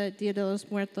appreciate the Dia de los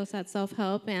Muertos at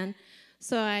Self-Help? And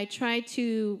so I tried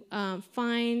to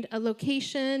find a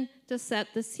location to set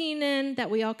the scene in that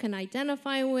we all can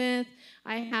identify with.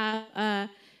 I have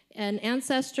an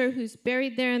ancestor who's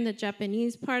buried there in the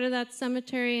Japanese part of that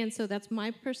cemetery, and so that's my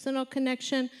personal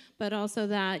connection, but also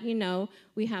that,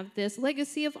 we have this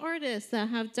legacy of artists that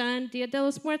have done Dia de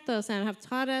los Muertos and have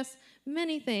taught us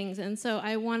many things, and so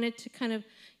I wanted to kind of,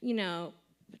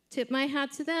 tip my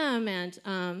hat to them, and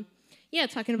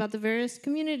talking about the various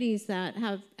communities that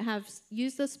have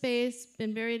used the space,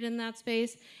 been buried in that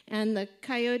space, and the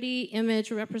coyote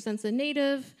image represents a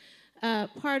native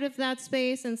part of that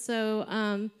space, and so,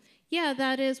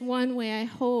 that is one way I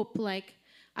hope,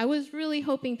 I was really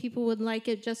hoping people would like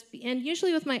it and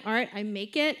usually with my art, I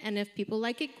make it, and if people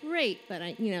like it, great, but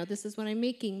this is what I'm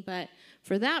making, but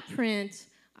for that print,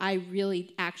 I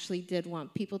really actually did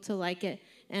want people to like it,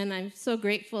 and I'm so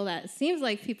grateful that it seems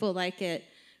like people like it,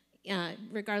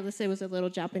 regardless it was a little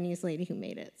Japanese lady who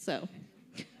made it, so.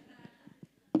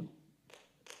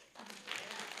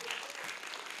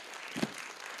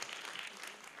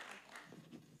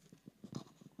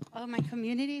 Oh, my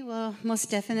community? Well,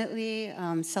 most definitely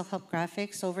Self-Help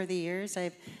Graphics. Over the years, I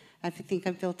think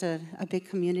I've built a big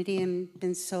community and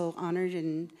been so honored,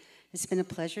 and it's been a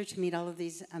pleasure to meet all of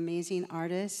these amazing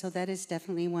artists. So that is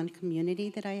definitely one community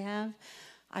that I have.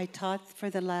 I taught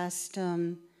for the last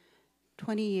 20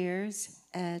 years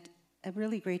at a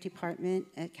really great department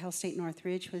at Cal State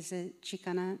Northridge, was a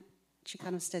Chicano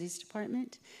Studies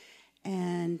department.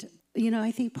 And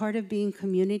I think part of being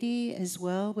community as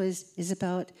well is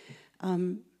about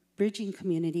bridging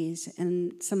communities,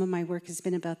 and some of my work has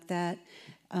been about that.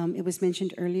 It was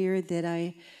mentioned earlier that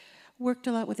I worked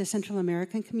a lot with the Central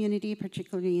American community,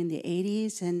 particularly in the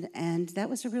 80s, and that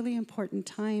was a really important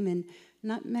time, and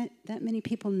not that many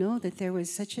people know that there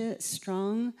was such a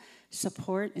strong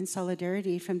support and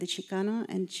solidarity from the Chicano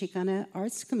and Chicana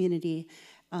arts community,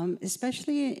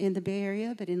 especially in the Bay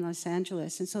Area, but in Los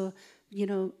Angeles. And so,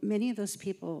 many of those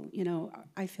people,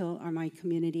 I feel are my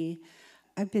community.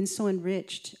 I've been so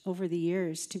enriched over the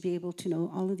years to be able to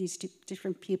know all of these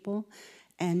different people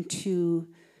and to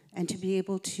be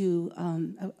able to,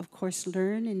 of course,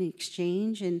 learn and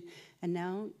exchange, and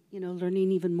now,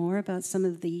 learning even more about some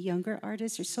of the younger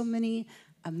artists. There's so many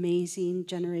amazing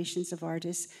generations of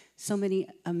artists, so many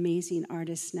amazing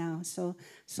artists now. So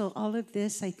all of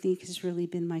this, I think, has really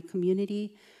been my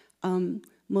community.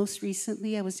 Most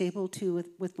recently, I was able to,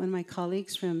 with one of my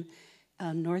colleagues from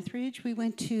Northridge, we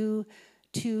went to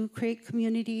create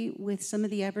community with some of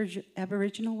the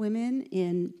Aboriginal women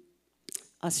in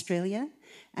Australia,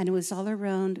 and it was all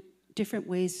around different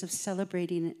ways of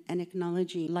celebrating and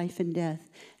acknowledging life and death.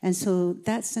 And so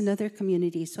that's another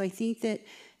community. So I think that,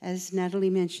 as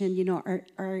Natalie mentioned,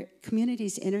 our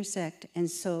communities intersect, and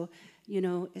so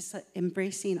it's like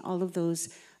embracing all of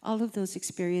those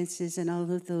experiences and all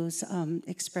of those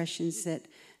expressions that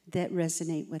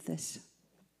resonate with us.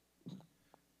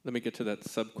 Let me get to that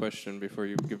sub question before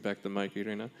you give back the mic,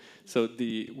 Yreina. So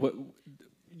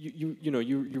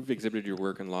you've exhibited your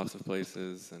work in lots of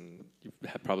places, and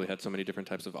you've probably had so many different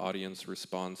types of audience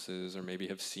responses, or maybe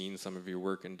have seen some of your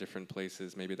work in different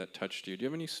places, maybe that touched you. Do you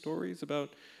have any stories about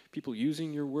people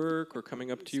using your work or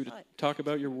coming up to you to talk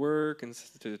about your work and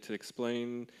to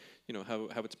explain, how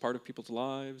it's part of people's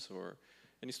lives, or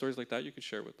any stories like that you could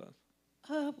share with us?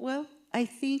 Well, I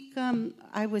think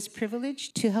I was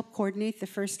privileged to help coordinate the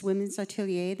first women's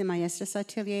atelier, the Maestras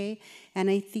Atelier, and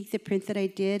I think the print that I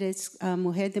did is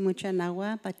Mujer de Mucha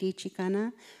Nagua, Pati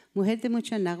Chicana. Mujer de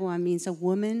Mucha Nagua means a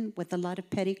woman with a lot of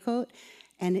petticoat,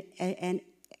 and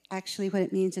actually what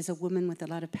it means is a woman with a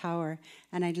lot of power.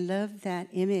 And I love that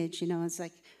image, it's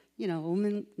like, a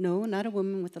woman, no, not a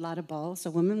woman with a lot of balls,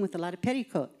 a woman with a lot of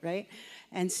petticoat, right?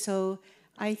 And so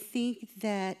I think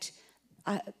that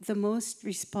the most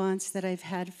response that I've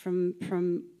had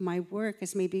from my work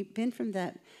has maybe been from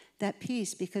that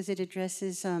piece, because it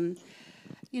addresses,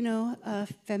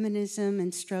 feminism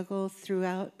and struggle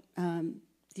throughout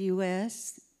the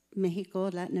U.S., Mexico,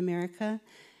 Latin America,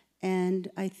 and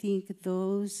I think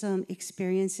those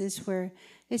experiences where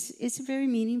it's very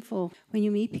meaningful when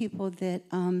you meet people that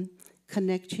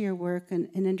connect to your work and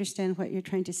understand what you're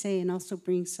trying to say, and also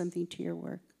bring something to your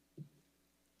work.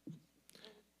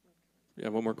 Yeah,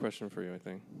 one more question for you, I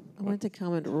think. I wanted to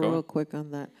comment real quick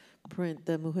on that print,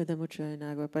 the Mujer de Mucha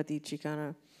Nagua, Pati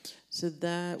Chicana. So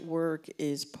that work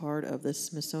is part of the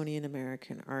Smithsonian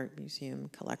American Art Museum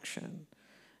collection.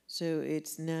 So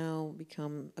it's now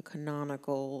become a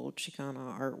canonical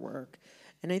Chicano artwork.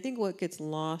 And I think what gets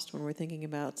lost when we're thinking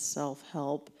about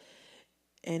self-help,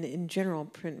 and in general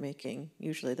printmaking,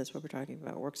 usually that's what we're talking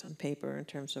about, works on paper in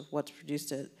terms of what's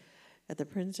produced at the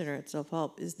print center at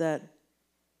self-help, is that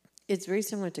it's very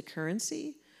similar to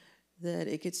currency, that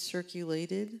it gets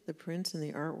circulated, the prints and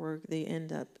the artwork, they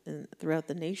end up throughout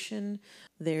the nation.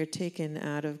 They're taken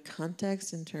out of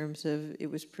context in terms of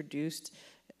it was produced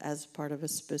as part of a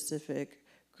specific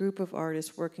group of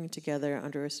artists working together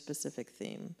under a specific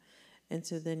theme. And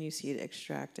so then you see it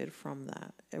extracted from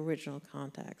that original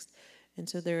context. And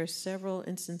so there are several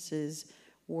instances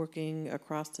working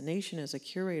across the nation as a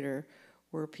curator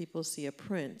where people see a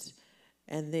print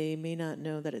and they may not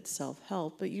know that it's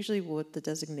self-help, but usually what the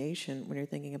designation when you're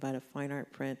thinking about a fine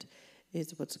art print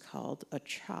is what's called a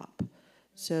chop.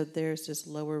 So there's this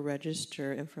lower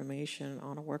register information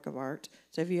on a work of art.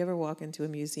 So if you ever walk into a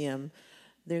museum,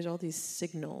 there's all these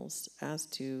signals as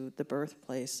to the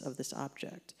birthplace of this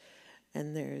object.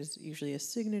 And there's usually a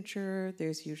signature,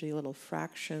 there's usually a little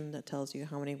fraction that tells you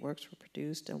how many works were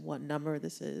produced and what number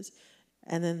this is.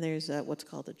 And then there's what's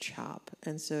called a chop.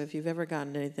 And so if you've ever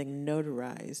gotten anything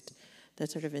notarized,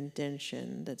 that sort of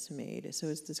indention that's made. So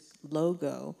it's this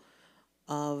logo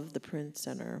of the print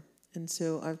center. And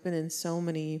so I've been in so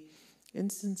many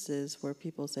instances where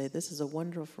people say, this is a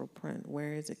wonderful print,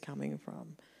 where is it coming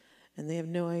from? And they have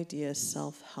no idea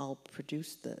self-help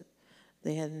produced it.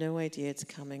 They had no idea it's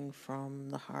coming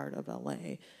from the heart of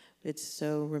LA. It's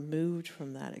so removed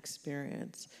from that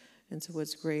experience. And so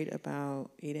what's great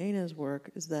about Yreina's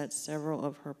work is that several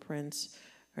of her prints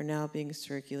are now being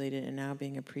circulated and now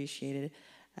being appreciated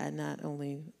at not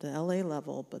only the LA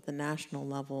level, but the national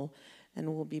level, and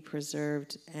will be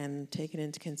preserved and taken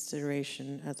into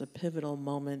consideration as a pivotal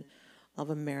moment of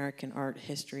American art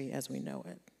history as we know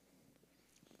it.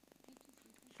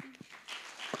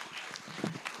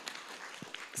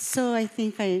 So I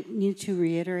think I need to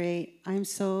reiterate, I'm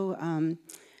so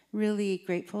really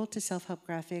grateful to Self-Help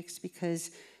Graphics,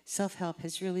 because Self-Help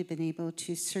has really been able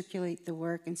to circulate the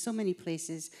work in so many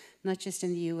places, not just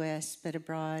in the US, but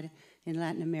abroad in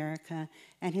Latin America,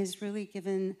 and has really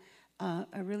given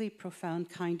a really profound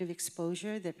kind of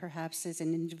exposure that perhaps as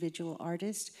an individual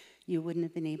artist you wouldn't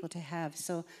have been able to have.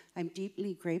 So I'm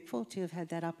deeply grateful to have had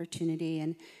that opportunity,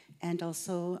 and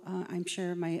also I'm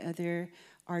sure my other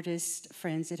artist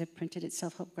friends that have printed at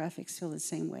Self-Help Graphics feel the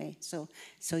same way. So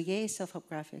yay, Self-Help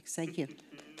Graphics. Thank you.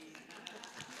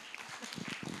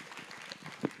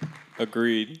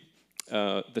 Agreed.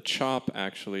 The chop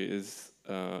actually is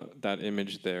that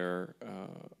image there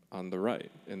on the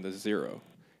right in the 0,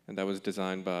 and that was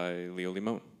designed by Leo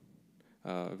Limon,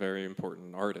 a very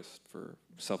important artist for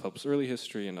self-help's early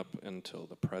history and up until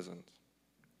the present.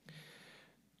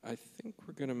 I think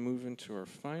we're going to move into our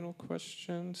final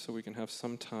question so we can have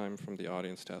some time from the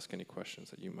audience to ask any questions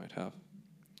that you might have.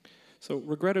 So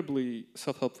regrettably,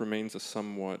 self-help remains a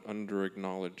somewhat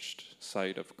under-acknowledged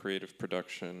site of creative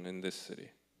production in this city.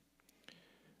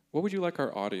 What would you like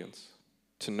our audience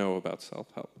to know about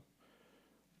self-help?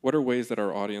 What are ways that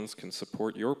our audience can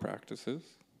support your practices,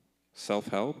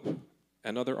 self-help,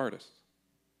 and other artists?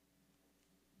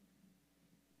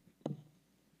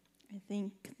 I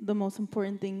think the most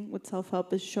important thing with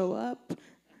self-help is show up.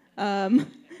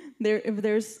 If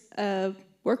there's a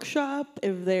workshop,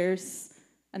 if there's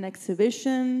an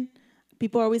exhibition,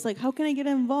 people are always like, how can I get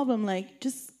involved? I'm like,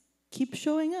 just keep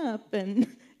showing up. And,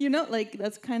 you know, like,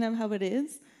 that's kind of how it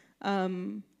is.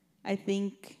 I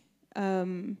think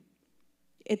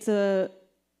it's a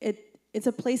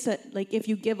place that, like, if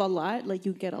you give a lot, like,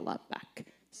 you get a lot back.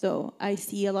 So I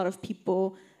see a lot of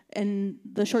people. In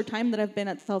the short time that I've been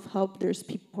at Self-Help, there's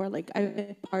people who are like, I've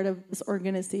been part of this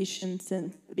organization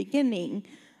since the beginning.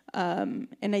 And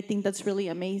I think that's really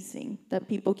amazing that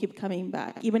people keep coming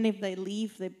back. Even if they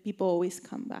leave, people always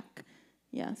come back.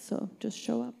 Yeah, so just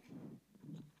show up.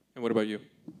 And what about you?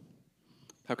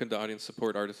 How can the audience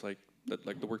support artists like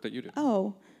the work that you do?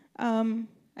 Oh,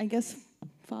 I guess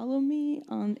follow me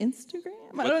on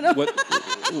Instagram. I don't know.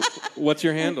 What's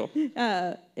your handle?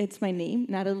 It's my name,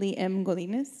 Natalie M.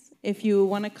 Godinez. If you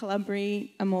want to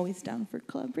collaborate, I'm always down for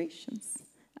collaborations.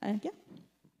 Yeah.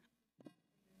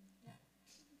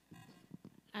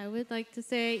 I would like to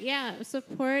say, yeah,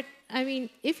 support. I mean,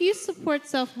 if you support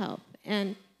self-help,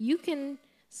 and you can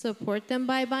support them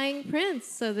by buying prints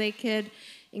so they could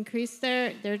increase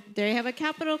they have a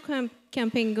capital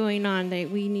campaign going on.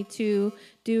 We need to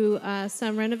do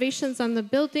some renovations on the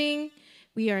building.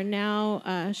 We are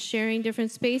now sharing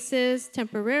different spaces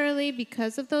temporarily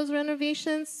because of those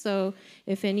renovations. So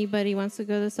if anybody wants to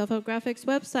go to the Self-Help Graphics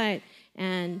website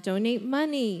and donate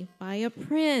money, buy a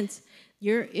print,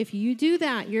 if you do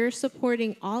that, you're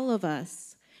supporting all of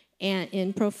us. And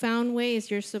in profound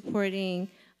ways, you're supporting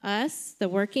us, the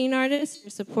working artists. You're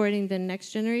supporting the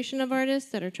next generation of artists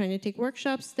that are trying to take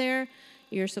workshops there.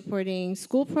 You're supporting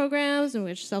school programs in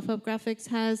which Self-Help Graphics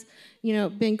has,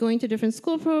 been going to different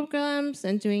school programs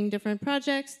and doing different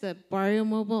projects, the Barrio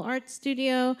Mobile Art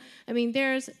Studio. I mean,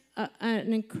 there's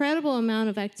an incredible amount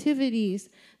of activities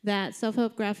that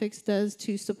Self-Help Graphics does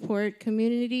to support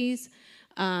communities,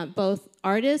 both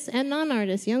artists and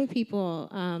non-artists, young people,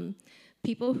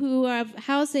 people who have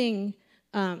housing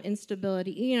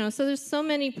instability, so there's so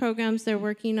many programs they're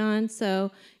working on.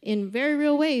 So in very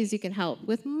real ways, you can help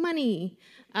with money.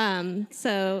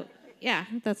 So yeah,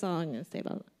 that's all I'm going to say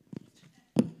about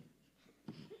it.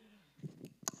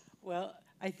 Well,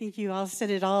 I think you all said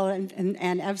it all,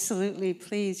 and absolutely,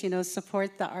 please,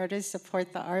 support the artists,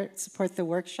 support the art, support the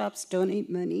workshops, donate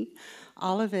money,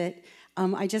 all of it.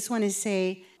 I just want to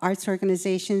say, arts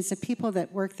organizations, the people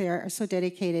that work there are so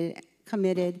dedicated,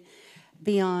 committed,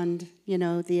 beyond,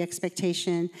 the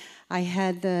expectation. I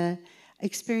had the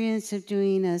experience of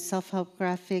doing a Self-Help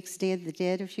Graphics Day of the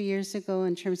Dead a few years ago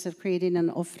in terms of creating an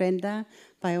ofrenda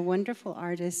by a wonderful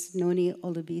artist, Noni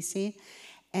Olubisi.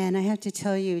 And I have to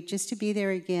tell you, just to be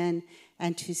there again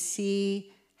and to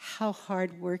see how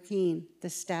hardworking the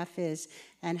staff is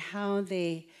and how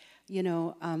they,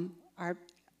 are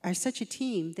such a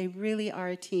team. They really are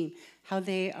a team. How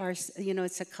they are,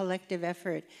 it's a collective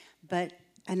effort.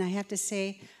 And I have to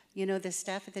say, the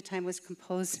staff at the time was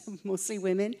composed of mostly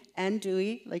women and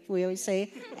Dewey, like we always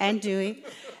say, and Dewey.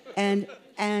 I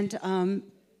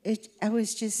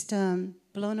was just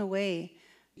blown away,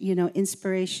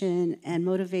 inspiration and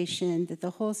motivation that the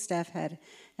whole staff had.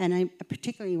 And I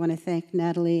particularly want to thank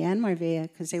Natalie and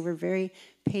Marvea because they were very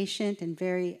patient and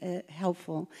very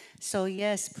helpful. So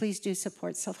yes, please do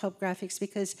support Self-Help Graphics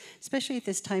because especially at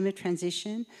this time of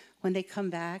transition, when they come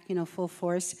back, full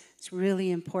force, it's really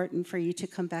important for you to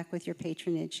come back with your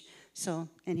patronage. So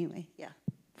anyway, yeah,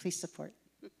 please support.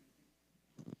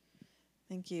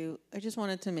 Thank you. I just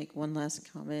wanted to make one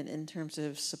last comment in terms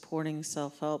of supporting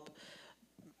self-help.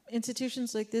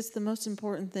 institutions like this, the most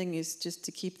important thing is just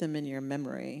to keep them in your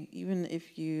memory. Even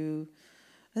if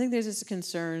I think there's this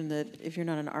concern that if you're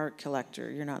not an art collector,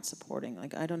 you're not supporting.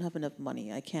 Like, I don't have enough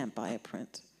money, I can't buy a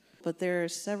print. But there are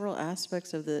several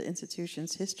aspects of the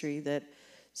institution's history that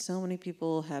so many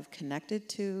people have connected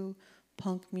to: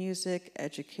 punk music,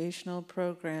 educational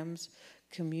programs,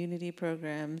 community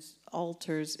programs,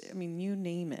 altars, I mean, you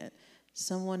name it.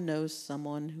 Someone knows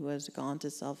someone who has gone to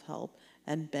self-help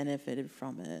and benefited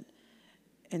from it.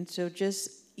 And so just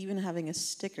even having a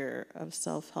sticker of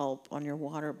self-help on your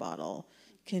water bottle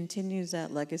continues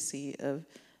that legacy of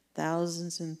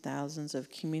thousands and thousands of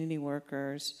community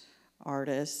workers,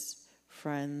 artists,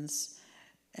 friends,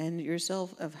 and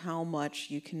yourself, of how much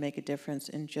you can make a difference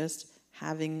in just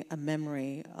having a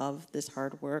memory of this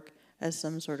hard work as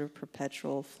some sort of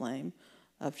perpetual flame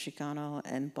of Chicano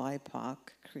and BIPOC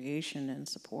creation and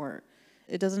support.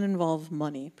 It doesn't involve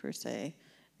money per se.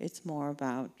 It's more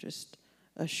about just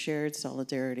a shared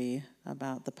solidarity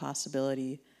about the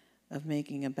possibility of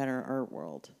making a better art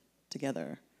world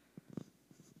together.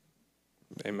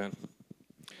 Amen.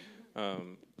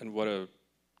 And what a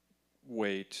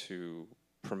way to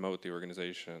promote the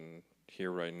organization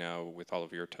here right now with all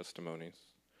of your testimonies,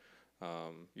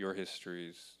 your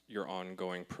histories, your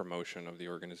ongoing promotion of the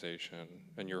organization,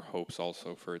 and your hopes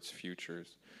also for its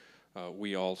futures.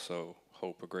 We also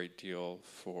hope a great deal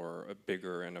for a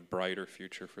bigger and a brighter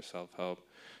future for self-help,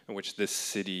 in which this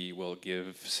city will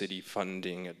give city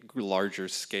funding at larger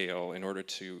scale in order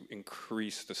to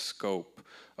increase the scope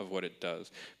of what it does.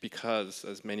 Because,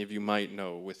 as many of you might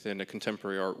know, within a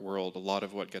contemporary art world, a lot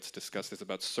of what gets discussed is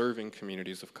about serving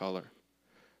communities of color.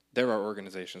 There are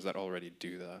organizations that already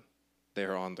do that. They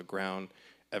are on the ground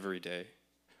every day,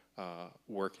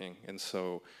 working. And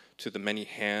so, to the many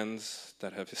hands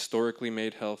that have historically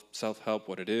made self-help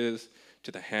what it is,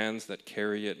 to the hands that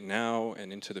carry it now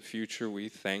and into the future, we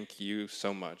thank you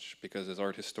so much. Because as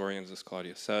art historians, as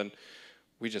Claudia said,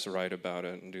 we just write about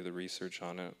it and do the research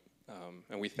on it.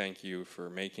 And we thank you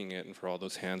for making it and for all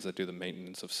those hands that do the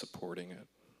maintenance of supporting it.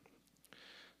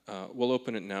 We'll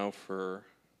open it now for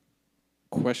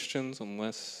questions,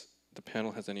 unless the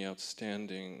panel has any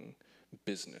outstanding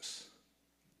business.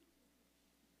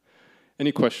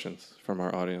 Any questions from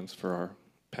our audience for our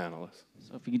panelists?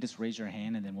 So if you could just raise your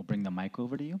hand, and then we'll bring the mic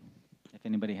over to you, if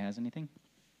anybody has anything.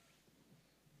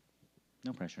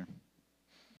 No pressure.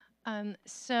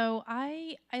 So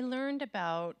I learned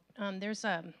about, there's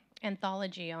an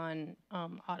anthology on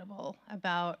Audible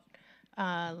about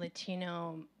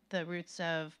Latino, the roots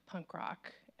of punk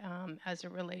rock as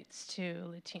it relates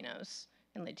to Latinos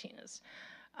and Latinas.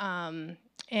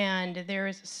 And there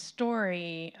is a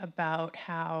story about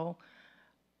how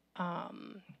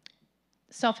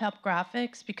self-help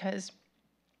graphics, because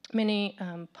many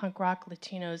punk rock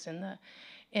Latinos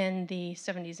in the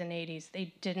 70s and 80s,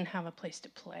 they didn't have a place to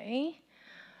play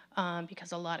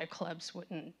because a lot of clubs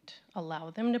wouldn't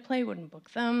allow them to play, wouldn't book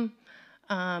them.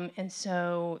 And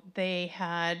so they've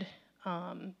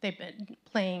been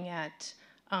playing at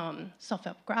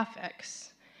self-help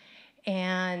graphics.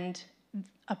 And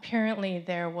apparently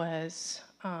there was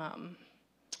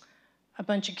a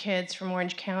bunch of kids from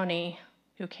Orange County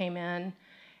who came in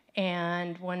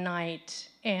and one night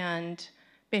and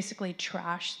basically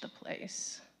trashed the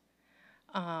place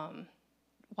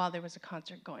while there was a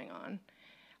concert going on.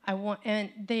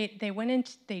 And they went in,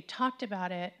 they talked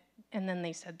about it, and then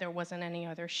they said there wasn't any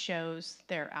other shows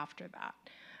there after that.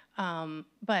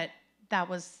 But that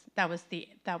was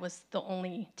the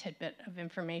only tidbit of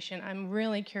information. I'm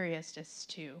really curious as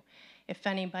to if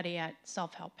anybody at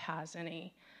Self-Help has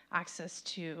any access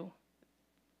to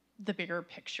the bigger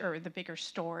picture, the bigger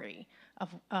story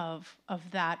of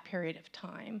that period of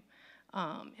time,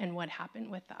 and what happened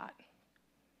with that.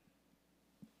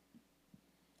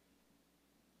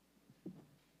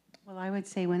 Well, I would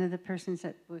say one of the persons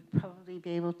that would probably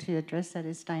be able to address that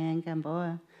is Diane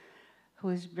Gamboa, who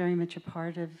is very much a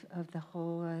part of the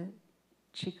whole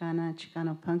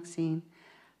Chicano punk scene.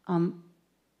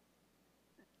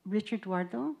 Richard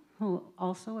Duardo, who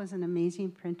also was an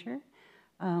amazing printer,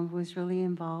 was really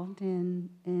involved in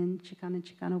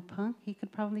Chicano punk. He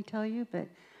could probably tell you,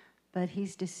 but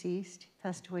he's deceased. He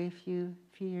passed away a few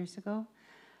years ago.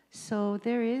 So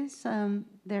there is some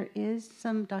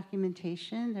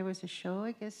documentation. There was a show,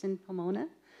 I guess, in Pomona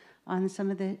on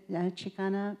some of the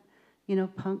Chicana,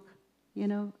 punk,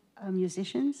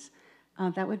 musicians.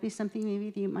 That would be something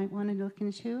maybe that you might want to look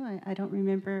into. I don't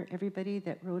remember everybody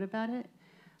that wrote about it,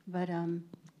 but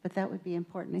that would be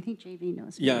important. I think JV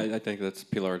knows. Yeah, I think that's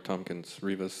Pilar Tompkins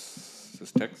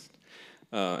Rivas' text,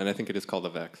 and I think it is called The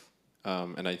Vex.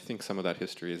 And I think some of that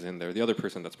history is in there. The other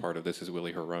person that's part of this is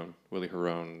Willie Herone. Willie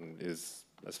Herone is,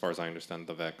 as far as I understand,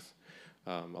 the Vex,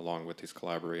 along with his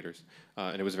collaborators.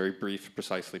 And it was very brief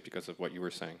precisely because of what you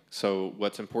were saying. So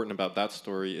what's important about that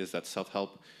story is that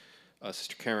self-help,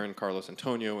 Sister Karen, Carlos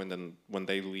Antonio, and then when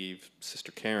they leave,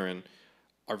 Sister Karen,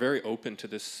 are very open to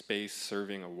this space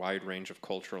serving a wide range of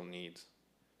cultural needs.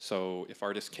 So if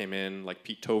artists came in, like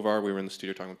Pete Tovar, we were in the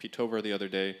studio talking with Pete Tovar the other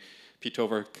day. Pete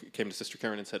Tovar came to Sister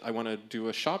Karen and said, I want to do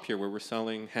a shop here where we're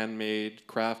selling handmade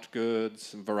craft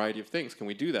goods, a variety of things. Can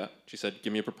we do that? She said,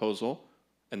 give me a proposal.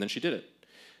 And then she did it.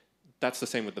 That's the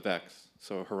same with the Vex.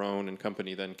 So Herone and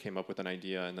company then came up with an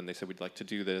idea, and then they said, we'd like to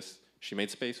do this. She made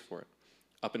space for it,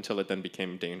 up until it then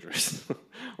became dangerous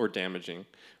or damaging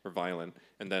or violent.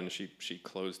 And then she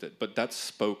closed it. But that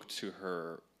spoke to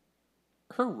her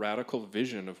radical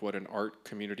vision of what an art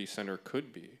community center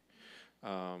could be.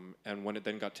 And when it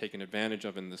then got taken advantage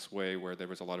of in this way where there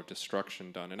was a lot of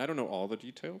destruction done, and I don't know all the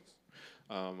details,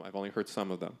 I've only heard some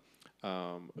of them,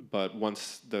 but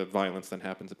once the violence then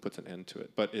happens, it puts an end to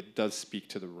it. But it does speak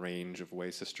to the range of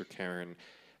ways Sister Karen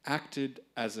acted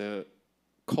as a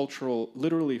cultural,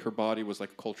 literally her body was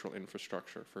like a cultural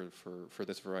infrastructure for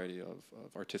this variety of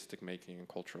artistic making and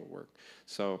cultural work.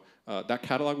 So that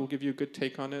catalog will give you a good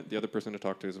take on it. The other person to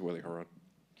talk to is Willie Herone.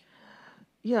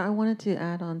 Yeah, I wanted to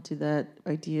add on to that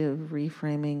idea of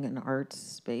reframing an art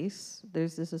space.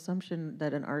 There's this assumption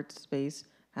that an art space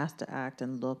has to act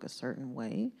and look a certain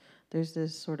way. There's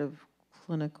this sort of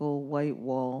clinical white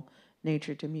wall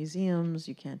nature to museums.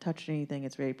 You can't touch anything.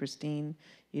 It's very pristine.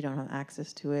 You don't have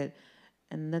access to it.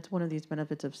 And that's one of these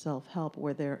benefits of self-help,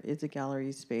 where there is a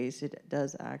gallery space. It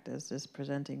does act as this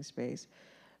presenting space.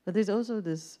 But there's also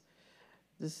this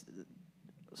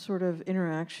sort of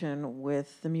interaction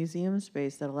with the museum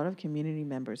space that a lot of community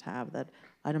members have, that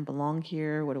I don't belong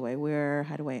here, what do I wear,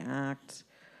 how do I act,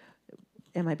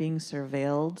 am I being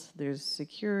surveilled? There's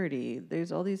security,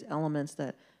 there's all these elements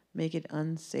that make it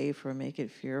unsafe or make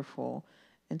it fearful.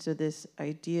 And so this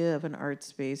idea of an art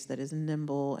space that is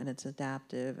nimble and it's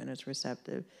adaptive and it's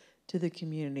receptive to the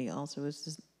community also is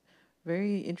this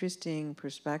very interesting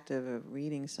perspective of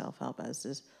reading self-help as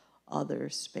this other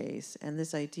space, and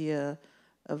this idea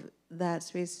of that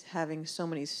space having so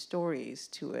many stories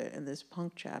to it in this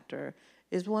punk chapter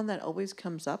is one that always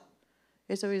comes up.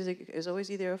 It's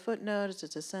always either a footnote, it's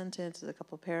just a sentence, it's a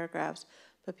couple paragraphs,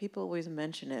 but people always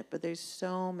mention it. But there's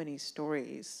so many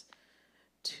stories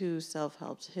to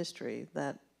self-help's history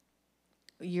that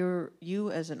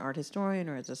you as an art historian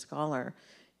or as a scholar,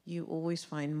 you always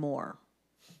find more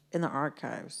in the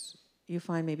archives. You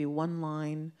find maybe one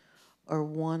line or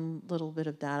one little bit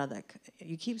of data that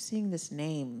you keep seeing this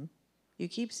name, you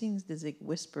keep seeing these like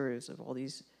whispers of all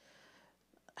these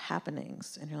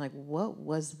happenings, and you're like, what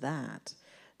was that?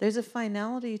 There's a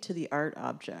finality to the art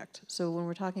object. So when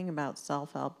we're talking about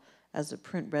self-help as a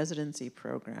print residency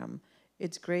program,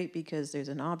 it's great because there's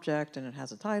an object and it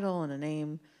has a title and a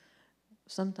name.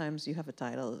 Sometimes you have a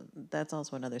title, that's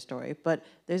also another story, but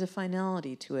there's a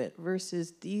finality to it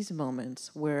versus these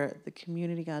moments where the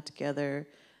community got together,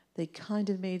 they kind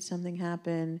of made something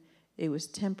happen, it was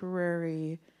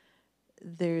temporary,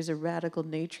 there's a radical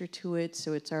nature to it,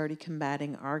 so it's already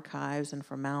combating archives and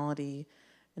formality.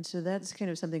 And so that's kind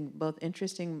of something both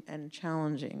interesting and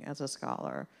challenging as a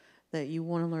scholar, that you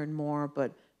want to learn more,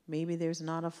 but maybe there's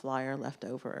not a flyer left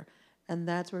over. And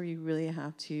that's where you really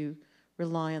have to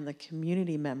rely on the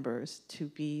community members to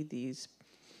be these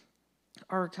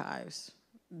archives,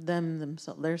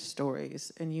 themselves, their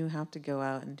stories, and you have to go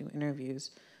out and do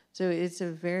interviews. So it's a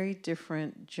very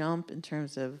different jump in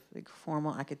terms of like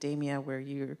formal academia, where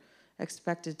you're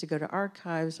expected to go to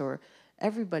archives or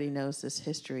everybody knows this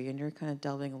history and you're kind of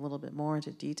delving a little bit more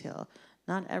into detail.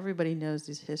 Not everybody knows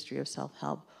this history of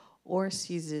self-help or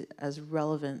sees it as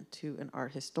relevant to an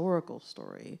art historical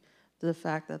story. The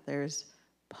fact that there's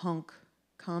punk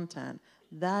content,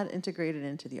 that integrated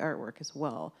into the artwork as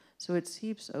well. So it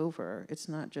seeps over. It's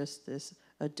not just this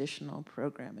additional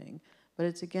programming. But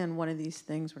it's, again, one of these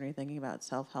things when you're thinking about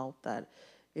self-help that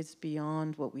it's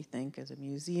beyond what we think as a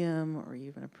museum or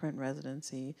even a print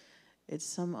residency. It's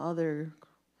some other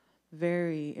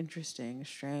very interesting,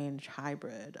 strange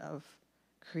hybrid of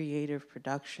creative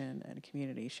production and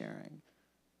community sharing.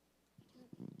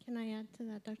 Can I add to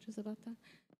that, Dr. Zapata?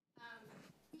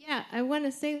 Yeah, I want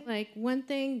to say, like, one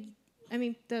thing, I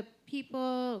mean, the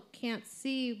people can't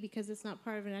see because it's not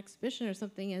part of an exhibition or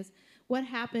something, is what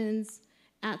happens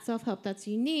at self-help that's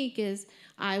unique is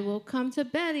I will come to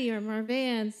Betty or Marve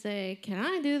and say, can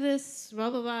I do this,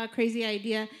 blah, blah, blah, crazy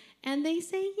idea? And they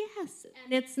say yes.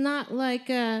 And it's not like,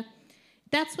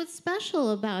 that's what's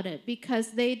special about it,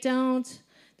 because there's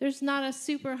there's not a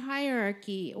super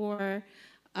hierarchy, or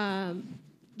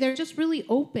they're just really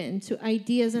open to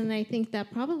ideas. And I think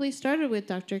that probably started with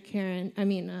Sister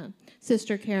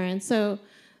Karen. So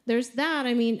there's that.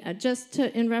 I mean, just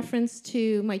in reference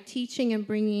to my teaching and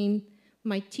bringing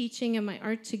my teaching and my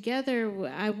art together,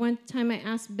 one time I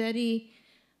asked Betty,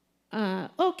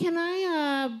 can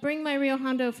I bring my Rio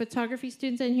Hondo photography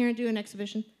students in here and do an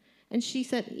exhibition? And she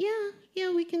said,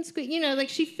 yeah, we can squeeze. Like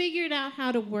she figured out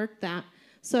how to work that.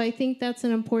 So I think that's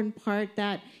an important part,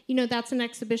 that, that's an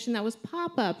exhibition that was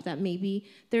pop-up, that maybe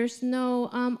there's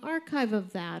no archive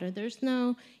of that, or there's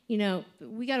no,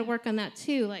 we got to work on that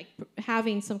too, like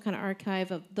having some kind of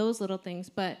archive of those little things.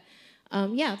 But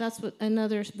that's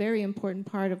another very important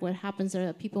part of what happens there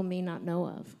that people may not know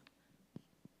of.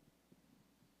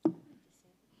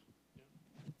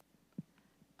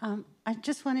 I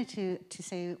just wanted to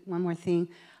say one more thing.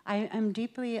 I'm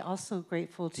deeply also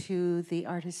grateful to the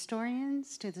art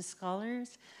historians, to the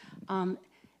scholars.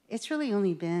 It's really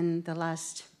only been the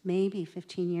last maybe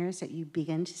 15 years that you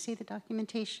begin to see the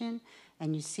documentation,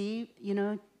 and you see,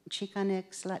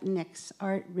 Chicanx, Latinx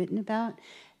art written about,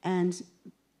 and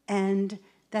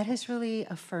that has really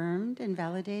affirmed and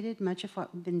validated much of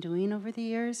what we've been doing over the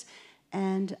years.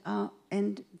 And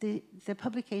the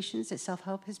publications that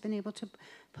Self-Help has been able to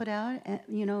put out,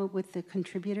 with the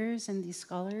contributors and these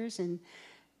scholars and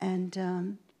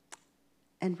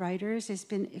writers, has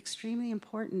been extremely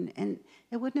important. And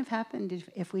it wouldn't have happened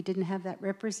if we didn't have that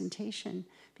representation,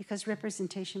 because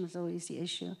representation was always the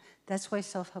issue. That's why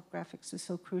Self-Help Graphics was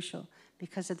so crucial,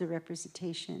 because of the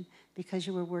representation, because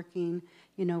you were working,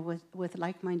 with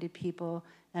like-minded people,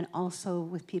 and also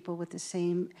with people with the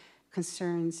same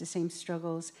concerns, the same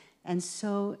struggles. And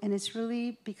it's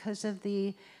really because of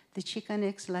the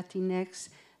Chicanx, Latinx,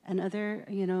 and other,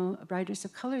 writers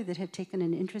of color that have taken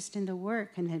an interest in the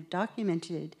work and have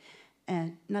documented,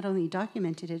 and not only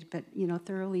documented it, but,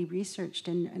 thoroughly researched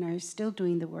and are still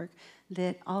doing the work,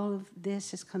 that all of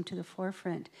this has come to the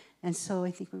forefront. And so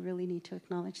I think we really need to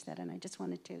acknowledge that. And I just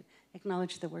wanted to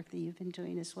acknowledge the work that you've been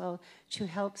doing as well to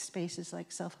help spaces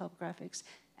like Self-Help Graphics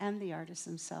and the artists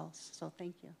themselves. So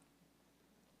thank you.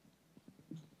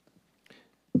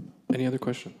 Any other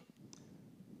question?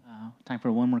 Time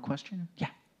for one more question? Yeah.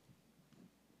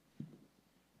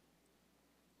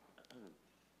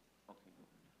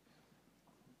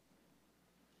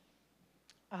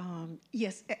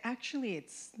 Yes, actually,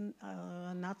 it's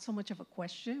not so much of a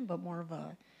question, but more of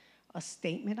a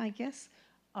statement, I guess.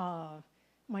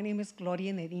 My name is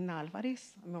Claudia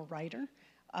Alvarez. I'm a writer.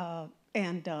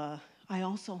 And I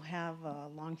also have a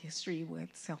long history with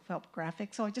Self-Help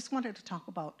Graphics. So I just wanted to talk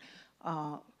about,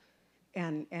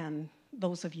 and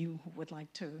those of you who would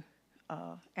like to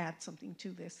add something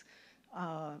to this,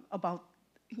 about,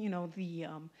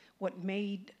 what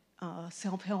made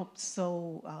self-help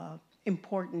so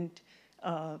important,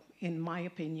 in my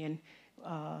opinion,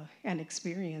 and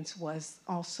experience, was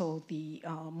also the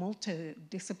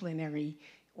multidisciplinary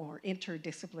or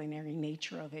interdisciplinary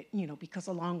nature of it, because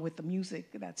along with the music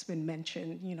that's been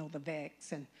mentioned, the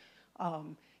VEX, and,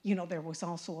 there was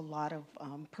also a lot of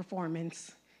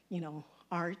performance,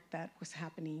 art that was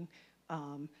happening.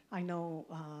 I know,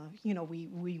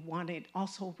 we wanted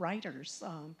also writers.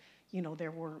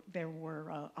 There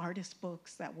were artist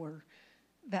books that were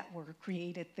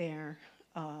created there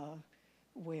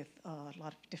with a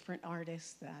lot of different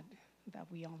artists that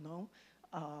we all know,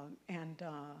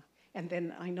 and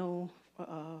then I know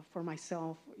for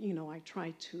myself, I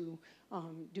tried to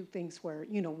do things where,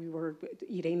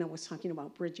 Yreina was talking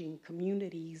about bridging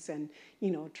communities and,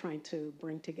 trying to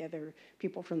bring together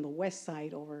people from the west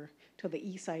side over to the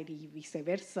east side y vice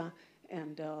versa,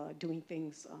 and doing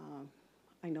things.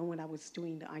 I know when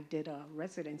I did a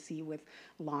residency with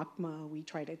LACMA, we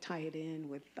tried to tie it in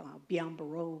with Beyond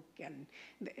Baroque,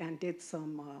 and did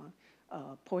some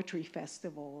poetry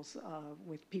festivals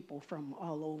with people from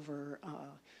all over,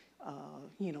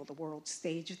 the world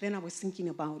stage. Then I was thinking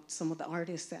about some of the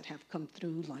artists that have come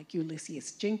through, like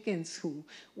Ulysses Jenkins, who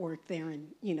worked there and,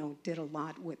 did a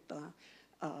lot with,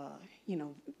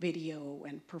 video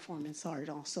and performance art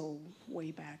also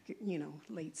way back,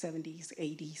 late 70s,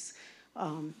 80s.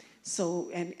 And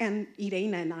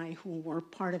Yreina and I, who were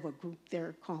part of a group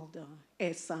there called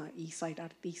ESA, Eastside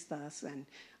Artistas, and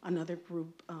another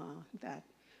group that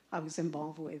I was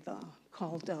involved with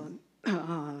called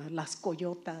Las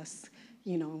Coyotas.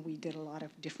 We did a lot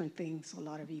of different things, a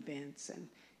lot of events and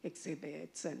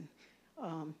exhibits. And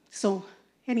so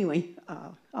anyway,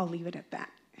 I'll leave it at that.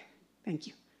 Thank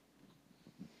you.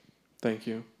 Thank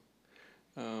you.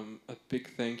 A big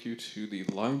thank you to the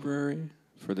library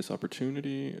for this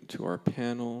opportunity, to our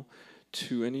panel,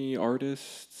 to any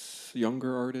artists,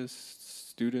 younger artists,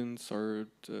 students are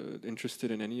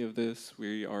interested in any of this,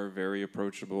 we are very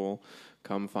approachable.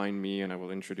 Come find me and I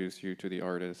will introduce you to the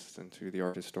artists and to the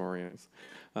art historians.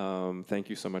 Thank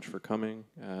you so much for coming,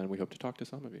 and we hope to talk to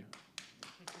some of you.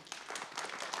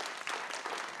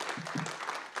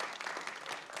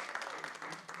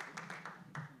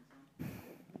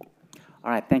 All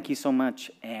right, thank you so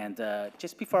much. And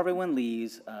just before everyone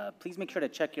leaves, please make sure to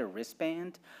check your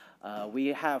wristband. We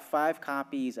have 5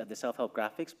 copies of the self-help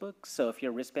graphics book, so if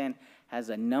your wristband has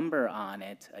a number on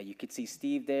it, you could see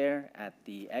Steve there at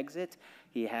the exit.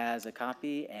 He has a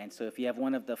copy, and so if you have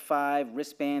one of the 5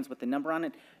 wristbands with the number on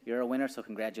it, you're a winner, so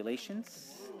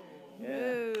congratulations.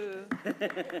 Ooh.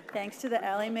 Thanks to the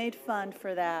LA Made Fund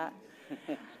for that.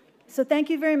 So thank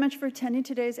you very much for attending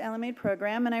today's LA Made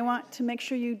program, and I want to make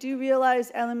sure you do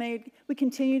realize LA Made, we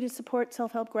continue to support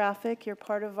Self-Help Graphic. You're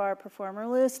part of our performer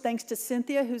list. Thanks to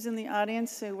Cynthia, who's in the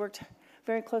audience, who worked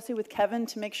very closely with Kevin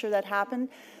to make sure that happened.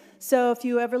 So if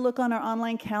you ever look on our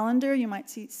online calendar, you might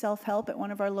see Self-Help at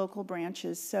one of our local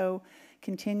branches. So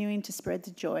continuing to spread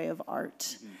the joy of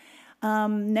art.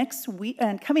 Next week,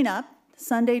 and coming up,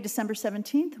 Sunday, December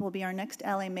 17th, will be our next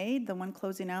LA Made, the one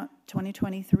closing out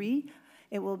 2023.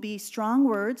 It will be Strong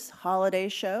Words Holiday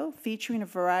Show featuring a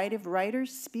variety of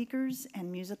writers, speakers, and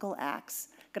musical acts.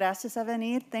 Gracias a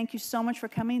venir. Thank you so much for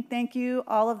coming. Thank you,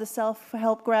 all of the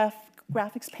Self-Help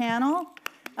Graphics panel.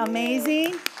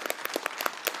 Amazing.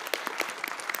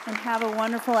 And have a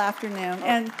wonderful afternoon.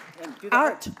 And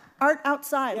art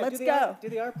outside. Yeah, Let's go. Do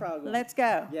the art program. Let's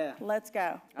go. Yeah. Let's go.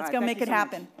 Let's All right, go thank make you it so much.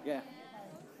 happen. Yeah.